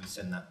Circle, we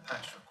send that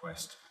patch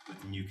request with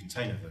the new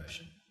container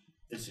version.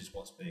 This is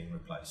what's being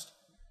replaced.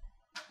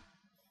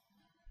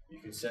 You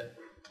can set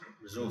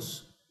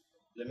resource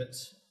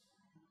limits.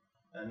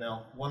 And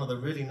now, one of the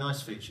really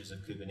nice features of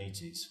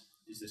Kubernetes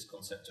is this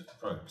concept of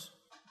probes.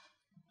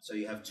 So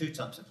you have 2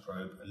 types of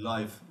probe, a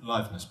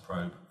liveness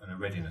probe and a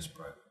readiness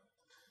probe.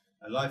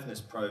 A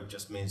liveness probe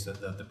just means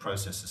that the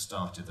process has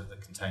started, that the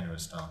container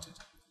has started.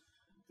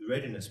 The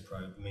readiness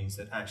probe means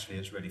that actually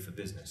it's ready for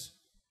business.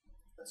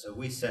 And so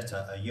we set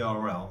a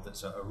URL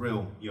that's a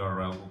real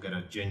URL, will get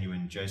a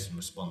genuine JSON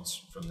response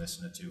from this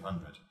in a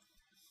 200.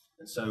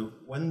 And so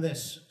when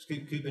this,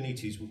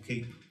 Kubernetes will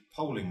keep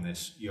polling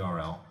this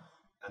URL,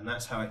 and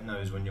that's how it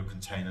knows when your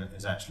container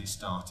is actually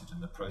started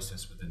and the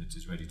process within it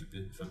is ready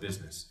for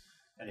business.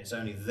 And it's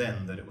only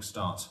then that it will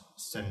start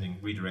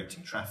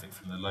redirecting traffic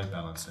from the load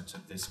balancer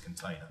to this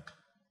container.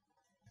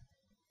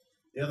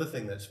 The other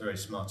thing that's very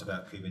smart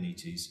about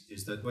Kubernetes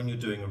is that when you're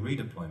doing a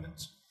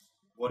redeployment,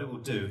 what it will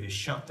do is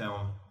shut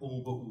down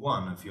all but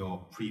one of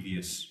your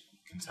previous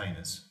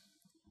containers.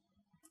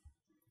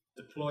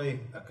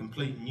 Deploy a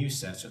complete new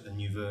set at the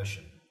new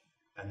version,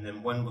 and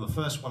then when the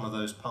first one of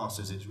those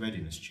passes its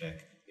readiness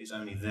check, it's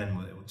only then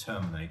that it will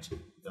terminate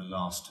the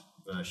last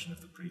version of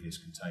the previous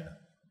container.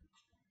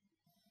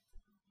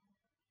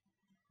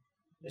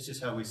 This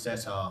is how we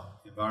set our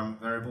environment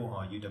variable,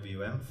 our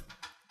UWM,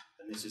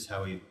 and this is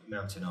how we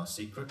mount in our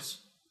secrets.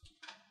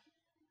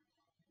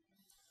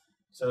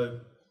 So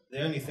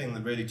the only thing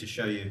that really to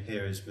show you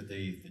here is with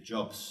the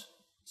jobs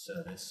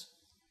service,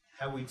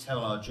 how we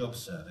tell our job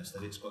service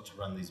that it's got to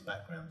run these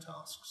background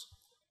tasks.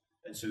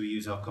 And so we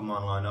use our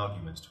command line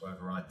arguments to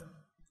override them.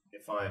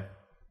 If I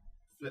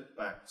flip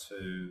back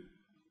to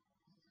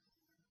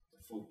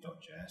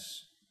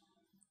default.js,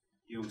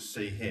 you'll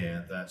see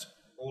here that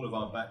all of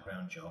our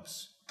background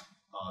jobs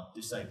are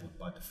disabled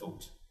by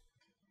default.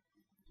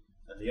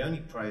 And the only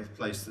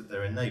place that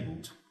they're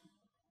enabled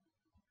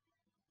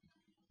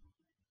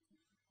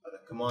are the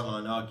command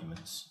line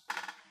arguments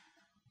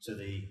to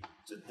the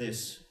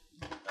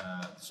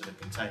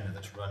container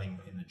that's running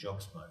in the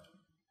jobs mode.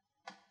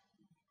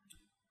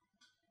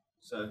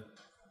 So,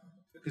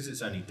 because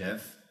it's only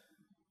dev,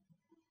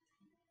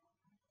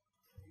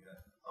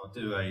 I'll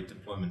do a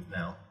deployment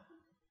now.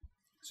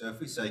 So if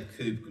we say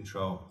kube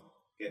control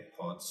get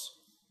pods,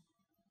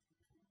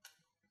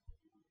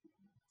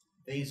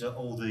 these are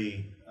all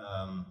the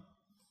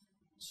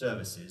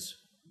services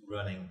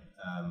running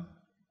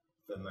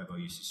for the mobile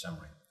usage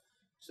summary.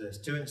 So there's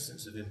 2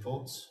 instances of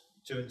imports,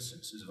 2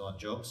 instances of our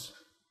jobs.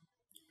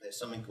 There's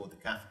something called the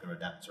Kafka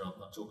adapter,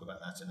 I'll talk about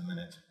that in a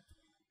minute.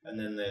 And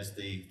then there's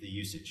the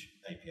usage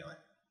API.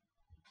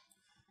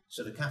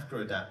 So the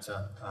Kafka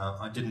adapter,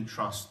 I didn't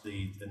trust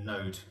the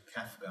Node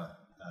Kafka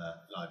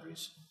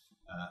libraries,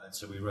 and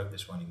so we wrote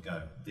this one in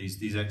Go. These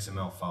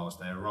XML files,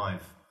 they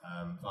arrive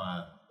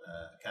via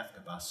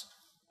Kafka bus,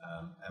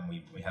 and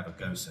we have a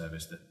Go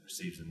service that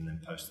receives them and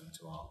then posts them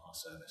to our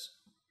service.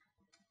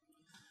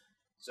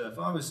 So if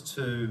I was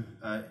to,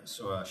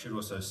 so I should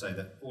also say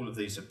that all of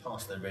these have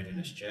passed their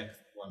readiness check,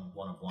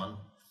 one of one,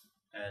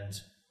 and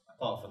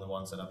apart from the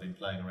ones that I've been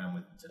playing around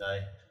with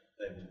today,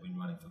 they've all been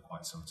running for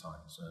quite some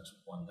time. So it's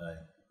 1 day,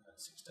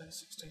 6 days,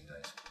 16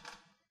 days.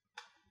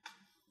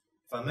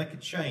 If I make a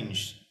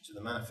change to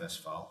the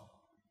manifest file,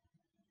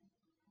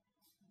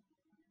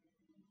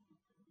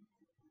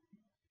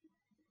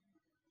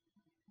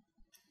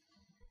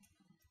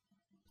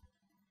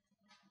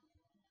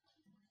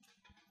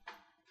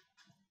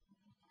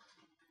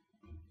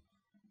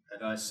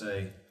 guy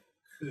say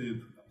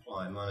kube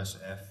apply minus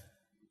f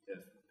if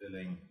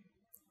billing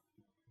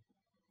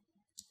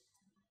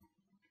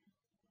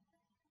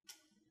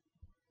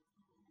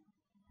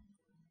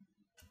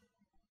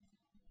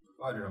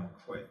provided I'm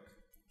quick,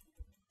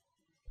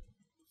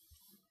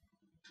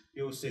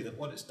 you'll see that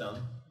what it's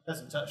done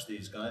hasn't touched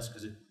these guys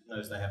because it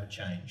knows they haven't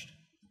changed,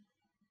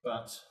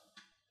 but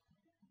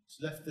it's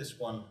left this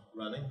one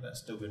running. That's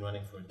still been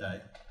running for a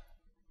day.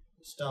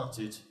 It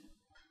started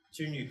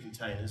 2 new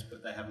containers,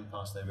 but they haven't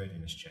passed their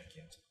readiness check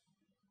yet.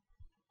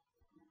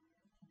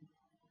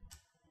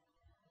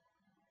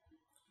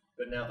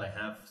 But now they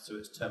have, so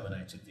it's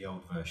terminated the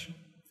old version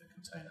of the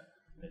container,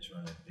 and it's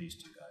running these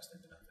 2 guys.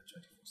 They've been up for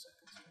 24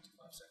 seconds,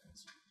 25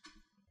 seconds.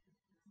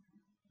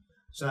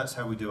 So that's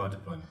how we do our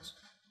deployments.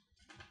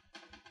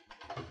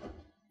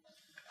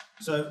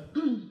 So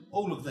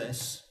all of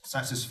this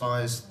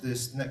satisfies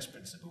this next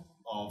principle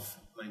of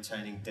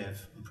maintaining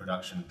dev and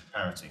production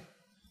parity.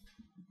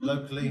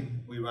 Locally,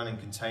 we run in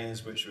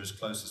containers which are as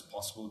close as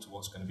possible to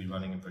what's going to be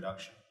running in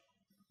production.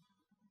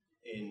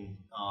 In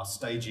our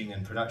staging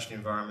and production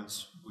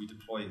environments, we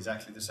deploy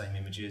exactly the same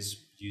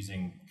images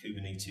using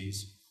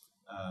Kubernetes,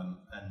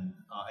 and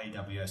our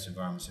AWS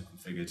environments are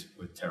configured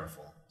with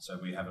Terraform. So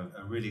we have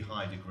a really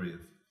high degree of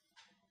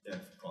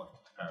dev-prod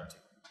parity.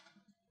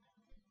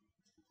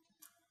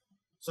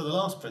 So the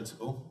last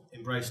principle,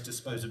 embrace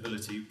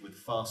disposability with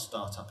fast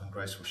startup and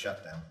graceful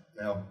shutdown.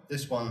 Now,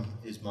 this one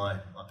is my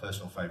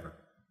personal favorite,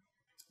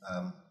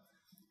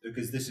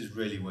 because this is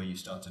really where you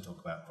start to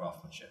talk about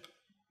craftsmanship.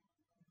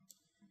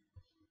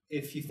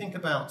 If you think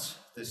about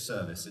this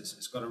service,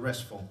 it's got a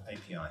RESTful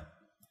API.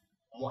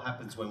 And what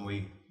happens when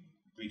we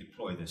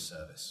redeploy this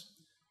service?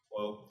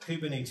 Well,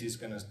 Kubernetes is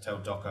going to tell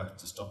Docker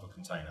to stop a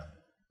container.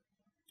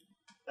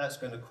 That's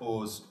going to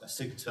cause a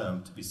SIG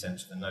term to be sent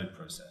to the node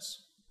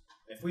process.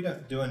 If we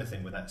don't do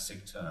anything with that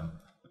SIG term,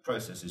 the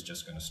process is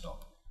just going to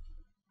stop.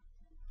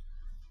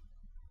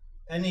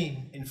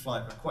 Any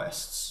in-flight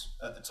requests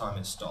at the time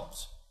it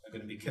stops are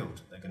going to be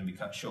killed. They're going to be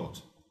cut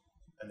short.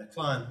 And the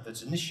client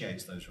that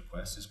initiates those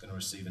requests is going to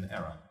receive an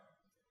error.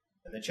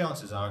 And the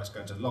chances are it's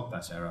going to log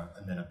that error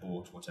and then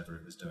abort whatever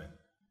it was doing.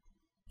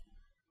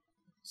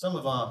 Some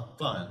of our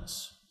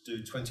clients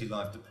do 20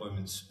 live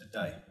deployments a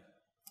day.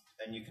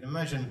 And you can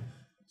imagine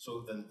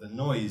sort of the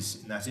noise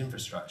in that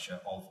infrastructure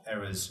of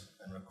errors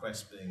and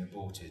requests being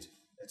aborted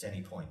at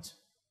any point.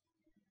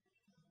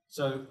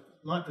 So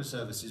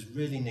microservices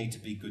really need to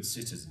be good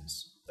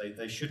citizens.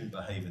 They shouldn't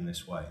behave in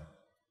this way.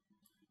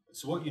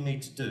 So what you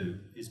need to do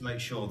is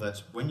make sure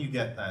that when you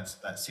get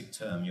that SIG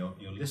term,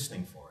 you're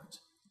listening for it.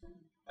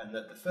 And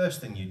that the first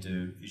thing you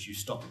do is you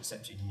stop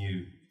accepting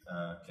new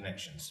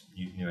connections,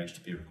 new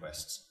HTTP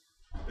requests.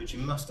 But you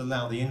must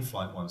allow the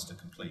in-flight ones to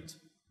complete.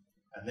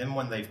 And then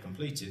when they've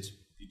completed,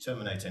 you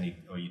terminate any,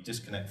 or you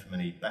disconnect from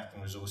any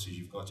backing resources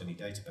you've got, any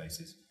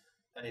databases,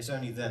 and it's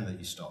only then that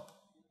you stop.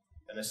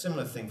 And a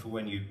similar thing for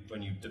when you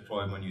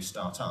deploy and when you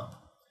start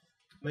up.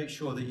 Make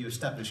sure that you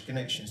establish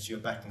connections to your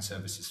backing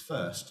services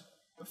first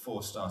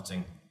before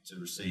starting to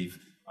receive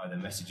either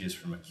messages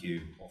from a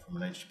queue or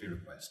from an HTTP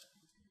request.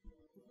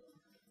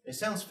 It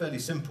sounds fairly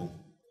simple,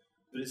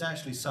 but it's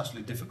actually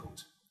subtly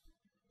difficult.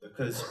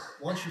 Because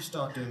once you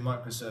start doing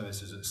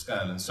microservices at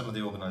scale, and some of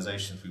the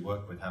organizations we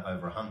work with have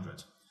over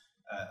 100,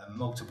 and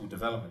multiple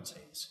development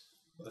teams,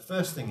 well, the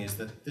first thing is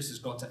that this has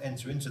got to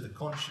enter into the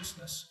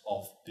consciousness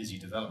of busy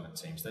development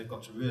teams. They've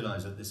got to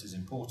realize that this is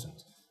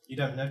important. You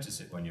don't notice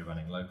it when you're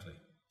running locally.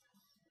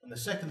 And the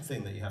second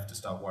thing that you have to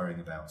start worrying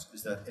about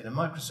is that in a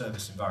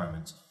microservice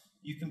environment,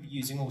 you can be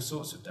using all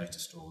sorts of data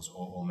stores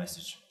or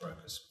message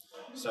brokers.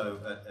 So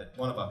at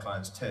one of our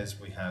clients, TES,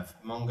 we have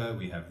Mongo,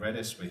 we have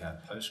Redis, we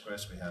have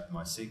Postgres, we have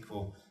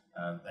MySQL,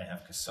 they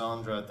have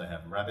Cassandra, they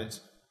have Rabbit.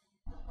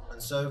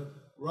 And so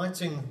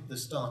writing the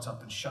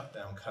startup and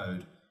shutdown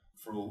code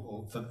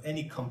for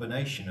any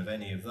combination of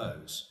any of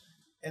those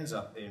ends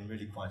up being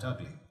really quite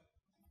ugly.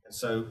 And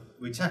so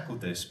we tackled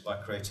this by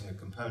creating a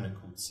component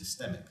called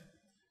Systemic.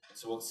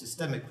 So what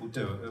Systemic will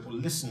do, it will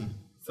listen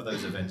for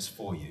those events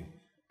for you,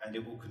 and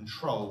it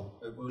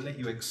will let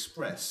you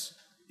express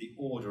the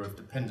order of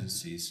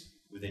dependencies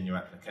within your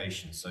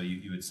application. So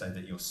you would say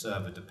that your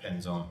server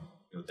depends on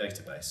your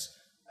database,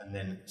 and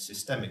then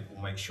Systemic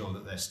will make sure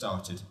that they're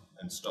started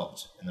and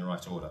stopped in the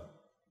right order.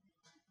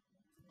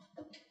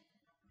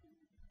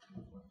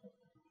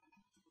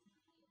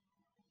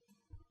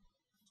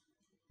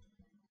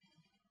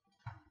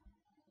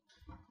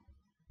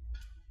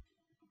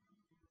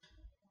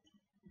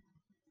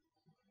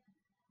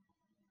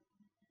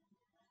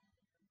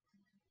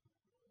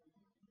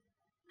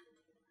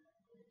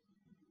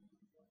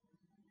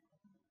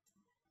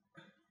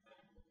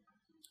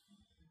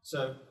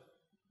 So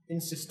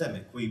in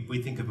Systemic,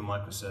 we think of a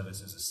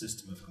microservice as a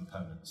system of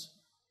components.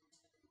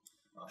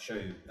 I'll show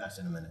you that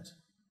in a minute.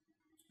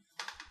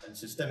 And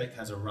Systemic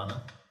has a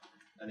runner,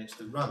 and it's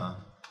the runner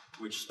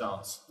which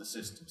starts the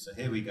system. So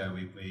here we go,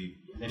 we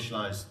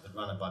initialize the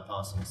runner by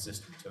passing a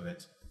system to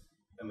it,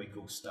 and we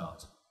call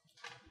start.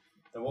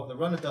 Now what the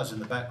runner does in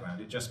the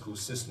background, it just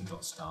calls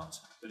system.start,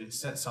 but it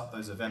sets up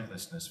those event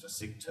listeners for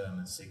sigterm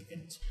and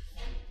sigint.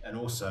 And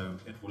also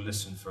it will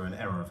listen for an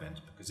error event,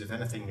 because if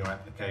anything in your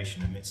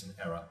application emits an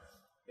error,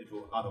 it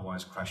will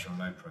otherwise crash your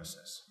node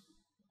process.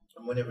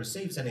 And when it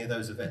receives any of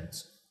those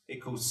events,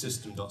 it calls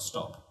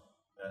system.stop,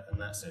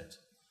 and that's it.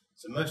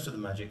 So most of the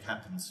magic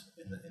happens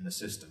in the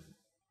system.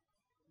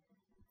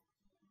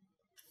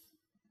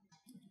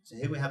 So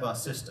here we have our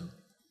system.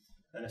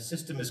 And a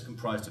system is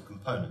comprised of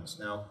components.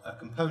 Now, a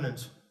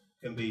component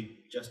can be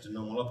just a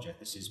normal object.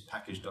 This is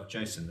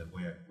package.json that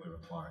we're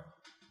requiring.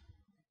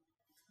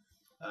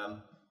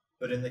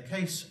 But in the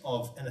case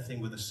of anything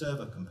with a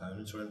server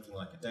component or anything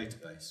like a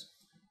database,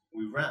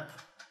 we wrap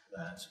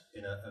that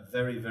in a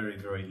very, very,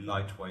 very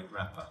lightweight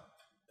wrapper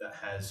that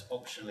has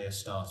optionally a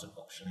start and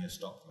optionally a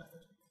stop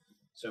method.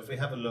 So if we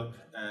have a look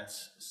at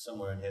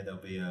somewhere in here,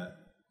 there'll be a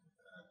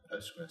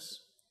Postgres.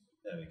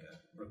 There we go.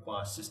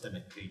 Requires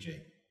systemic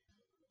PG.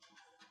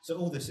 So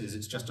all this is,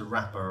 it's just a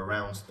wrapper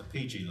around the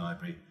PG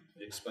library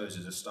that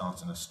exposes a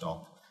start and a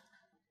stop.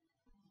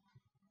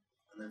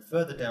 And then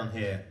further down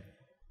here,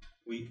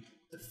 we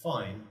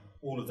define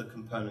all of the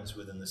components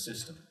within the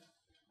system.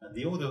 And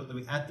the order that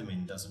we add them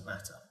in doesn't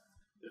matter.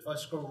 But if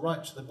I scroll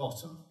right to the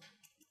bottom,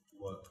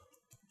 work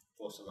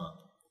bottom up,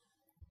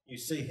 you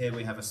see here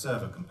we have a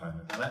server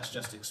component. Now that's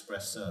just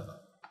Express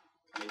Server.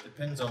 And it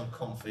depends on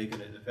config,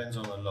 and it depends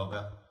on the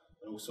logger,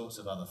 and all sorts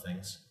of other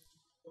things.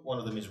 But one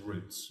of them is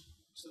routes.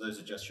 So those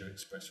are just your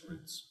Express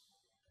routes.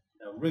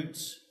 Now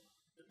routes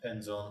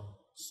depends on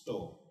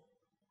store.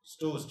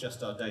 Store is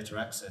just our data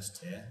access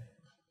tier,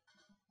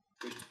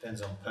 which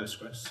depends on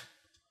Postgres.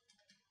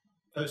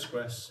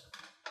 Postgres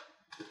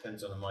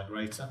depends on a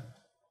migrator,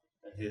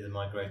 and here the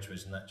migrator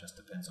is, and that just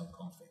depends on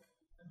config,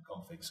 and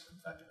config's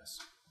fabulous.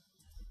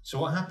 So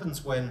what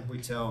happens when we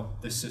tell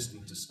this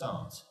system to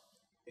start?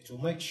 It will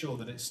make sure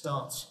that it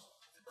starts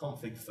the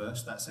config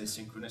first. That's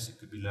asynchronous. It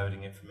could be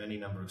loading it from any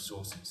number of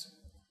sources.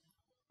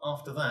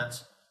 After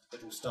that,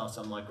 it will start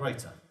our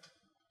migrator,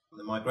 and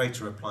the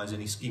migrator applies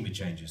any schema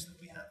changes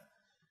that we have.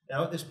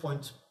 Now at this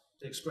point,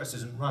 the Express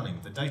isn't running.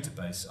 The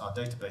database, our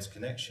database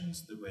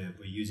connections that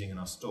we're using in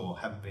our store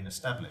haven't been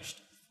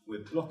established.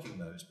 We're blocking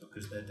those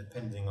because they're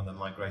depending on the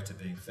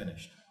migrator being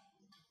finished.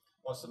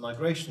 Once the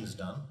migration is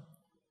done,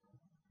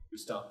 we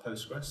start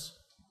Postgres.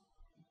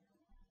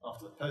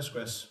 After the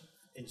Postgres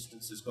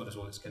instance has got us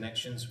all its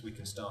connections, we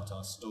can start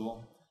our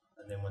store,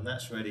 and then when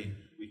that's ready,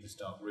 we can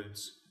start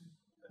routes.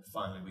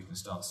 Finally, we can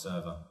start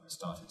server and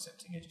start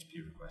accepting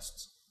HTTP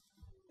requests.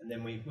 And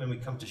then when we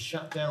come to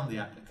shut down the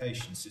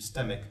application,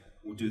 systemic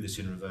will do this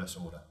in reverse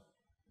order.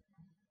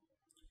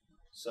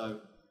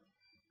 So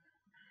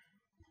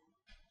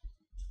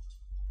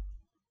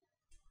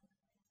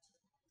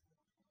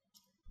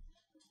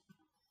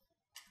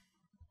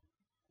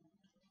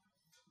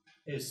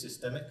here's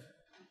systemic,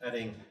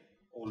 adding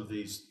all of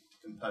these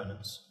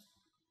components.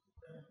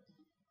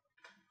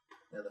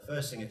 Now the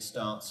first thing it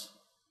starts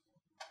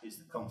is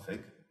the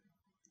config.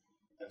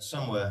 And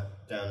somewhere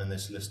down in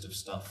this list of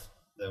stuff,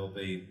 there will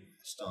be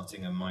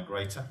starting a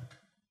migrator.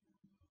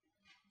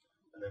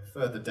 And then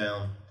further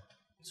down,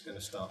 it's going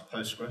to start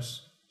Postgres.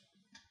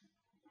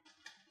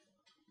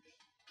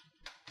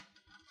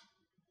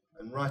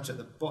 And right at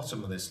the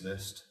bottom of this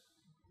list,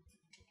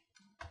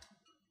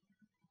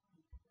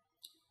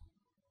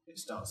 it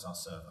starts our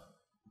server.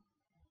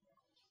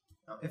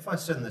 Now, if I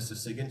send this to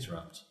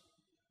SIG-interrupt,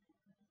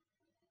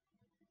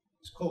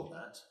 it's caught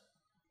that,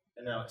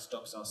 and now it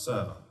stops our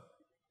server.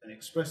 And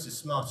Express is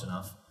smart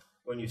enough,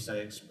 when you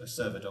say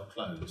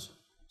server.close,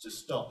 to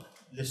stop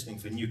listening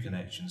for new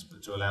connections,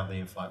 but to allow the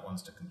in-flight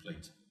ones to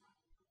complete.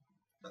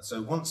 And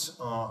so once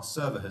our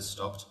server has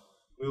stopped,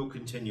 we're all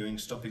continuing,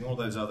 stopping all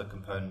those other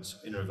components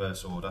in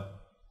reverse order.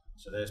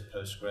 So there's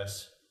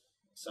Postgres,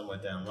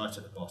 somewhere down right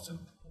at the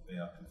bottom will be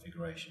our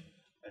configuration,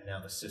 and now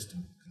the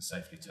system can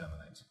safely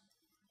terminate.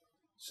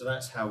 So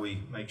that's how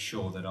we make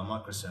sure that our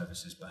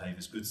microservices behave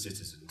as good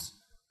citizens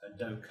and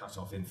don't cut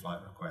off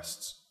in-flight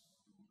requests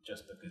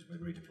just because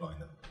we're redeploying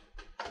them.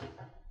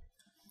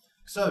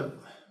 So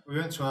we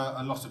went to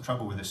a lot of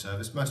trouble with this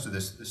service. Most of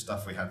this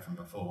stuff we had from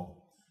before.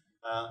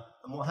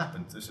 And what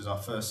happened? This is our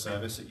first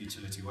service at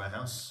Utility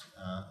Warehouse,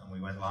 and we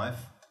went live,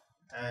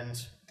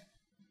 and,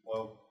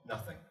 well,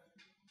 nothing.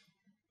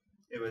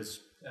 It was,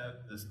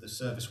 the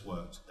service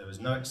worked. There was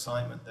no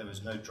excitement, there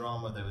was no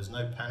drama, there was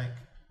no panic,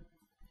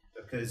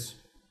 because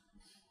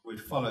we'd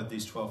followed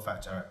these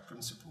 12-factor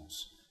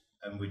principles,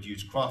 and we'd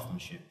used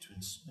craftsmanship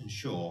to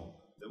ensure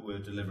that we were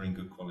delivering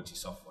good quality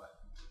software.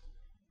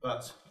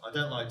 But I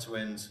don't like to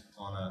end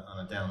on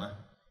a downer.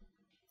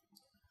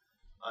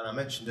 And I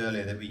mentioned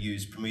earlier that we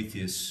use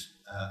Prometheus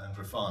and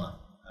Grafana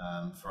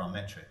for our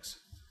metrics.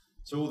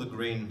 So all the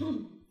green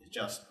is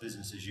just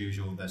business as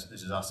usual. This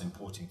is us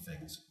importing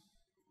things.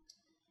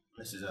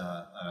 This is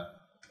a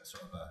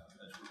sort of a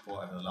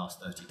report over the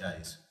last 30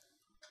 days.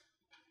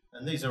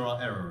 And these are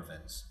our error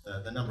events,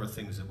 the number of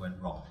things that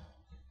went wrong.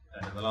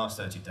 And in the last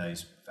 30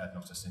 days, we've had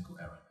not a single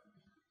error.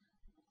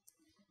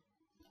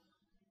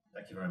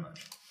 Thank you very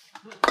much.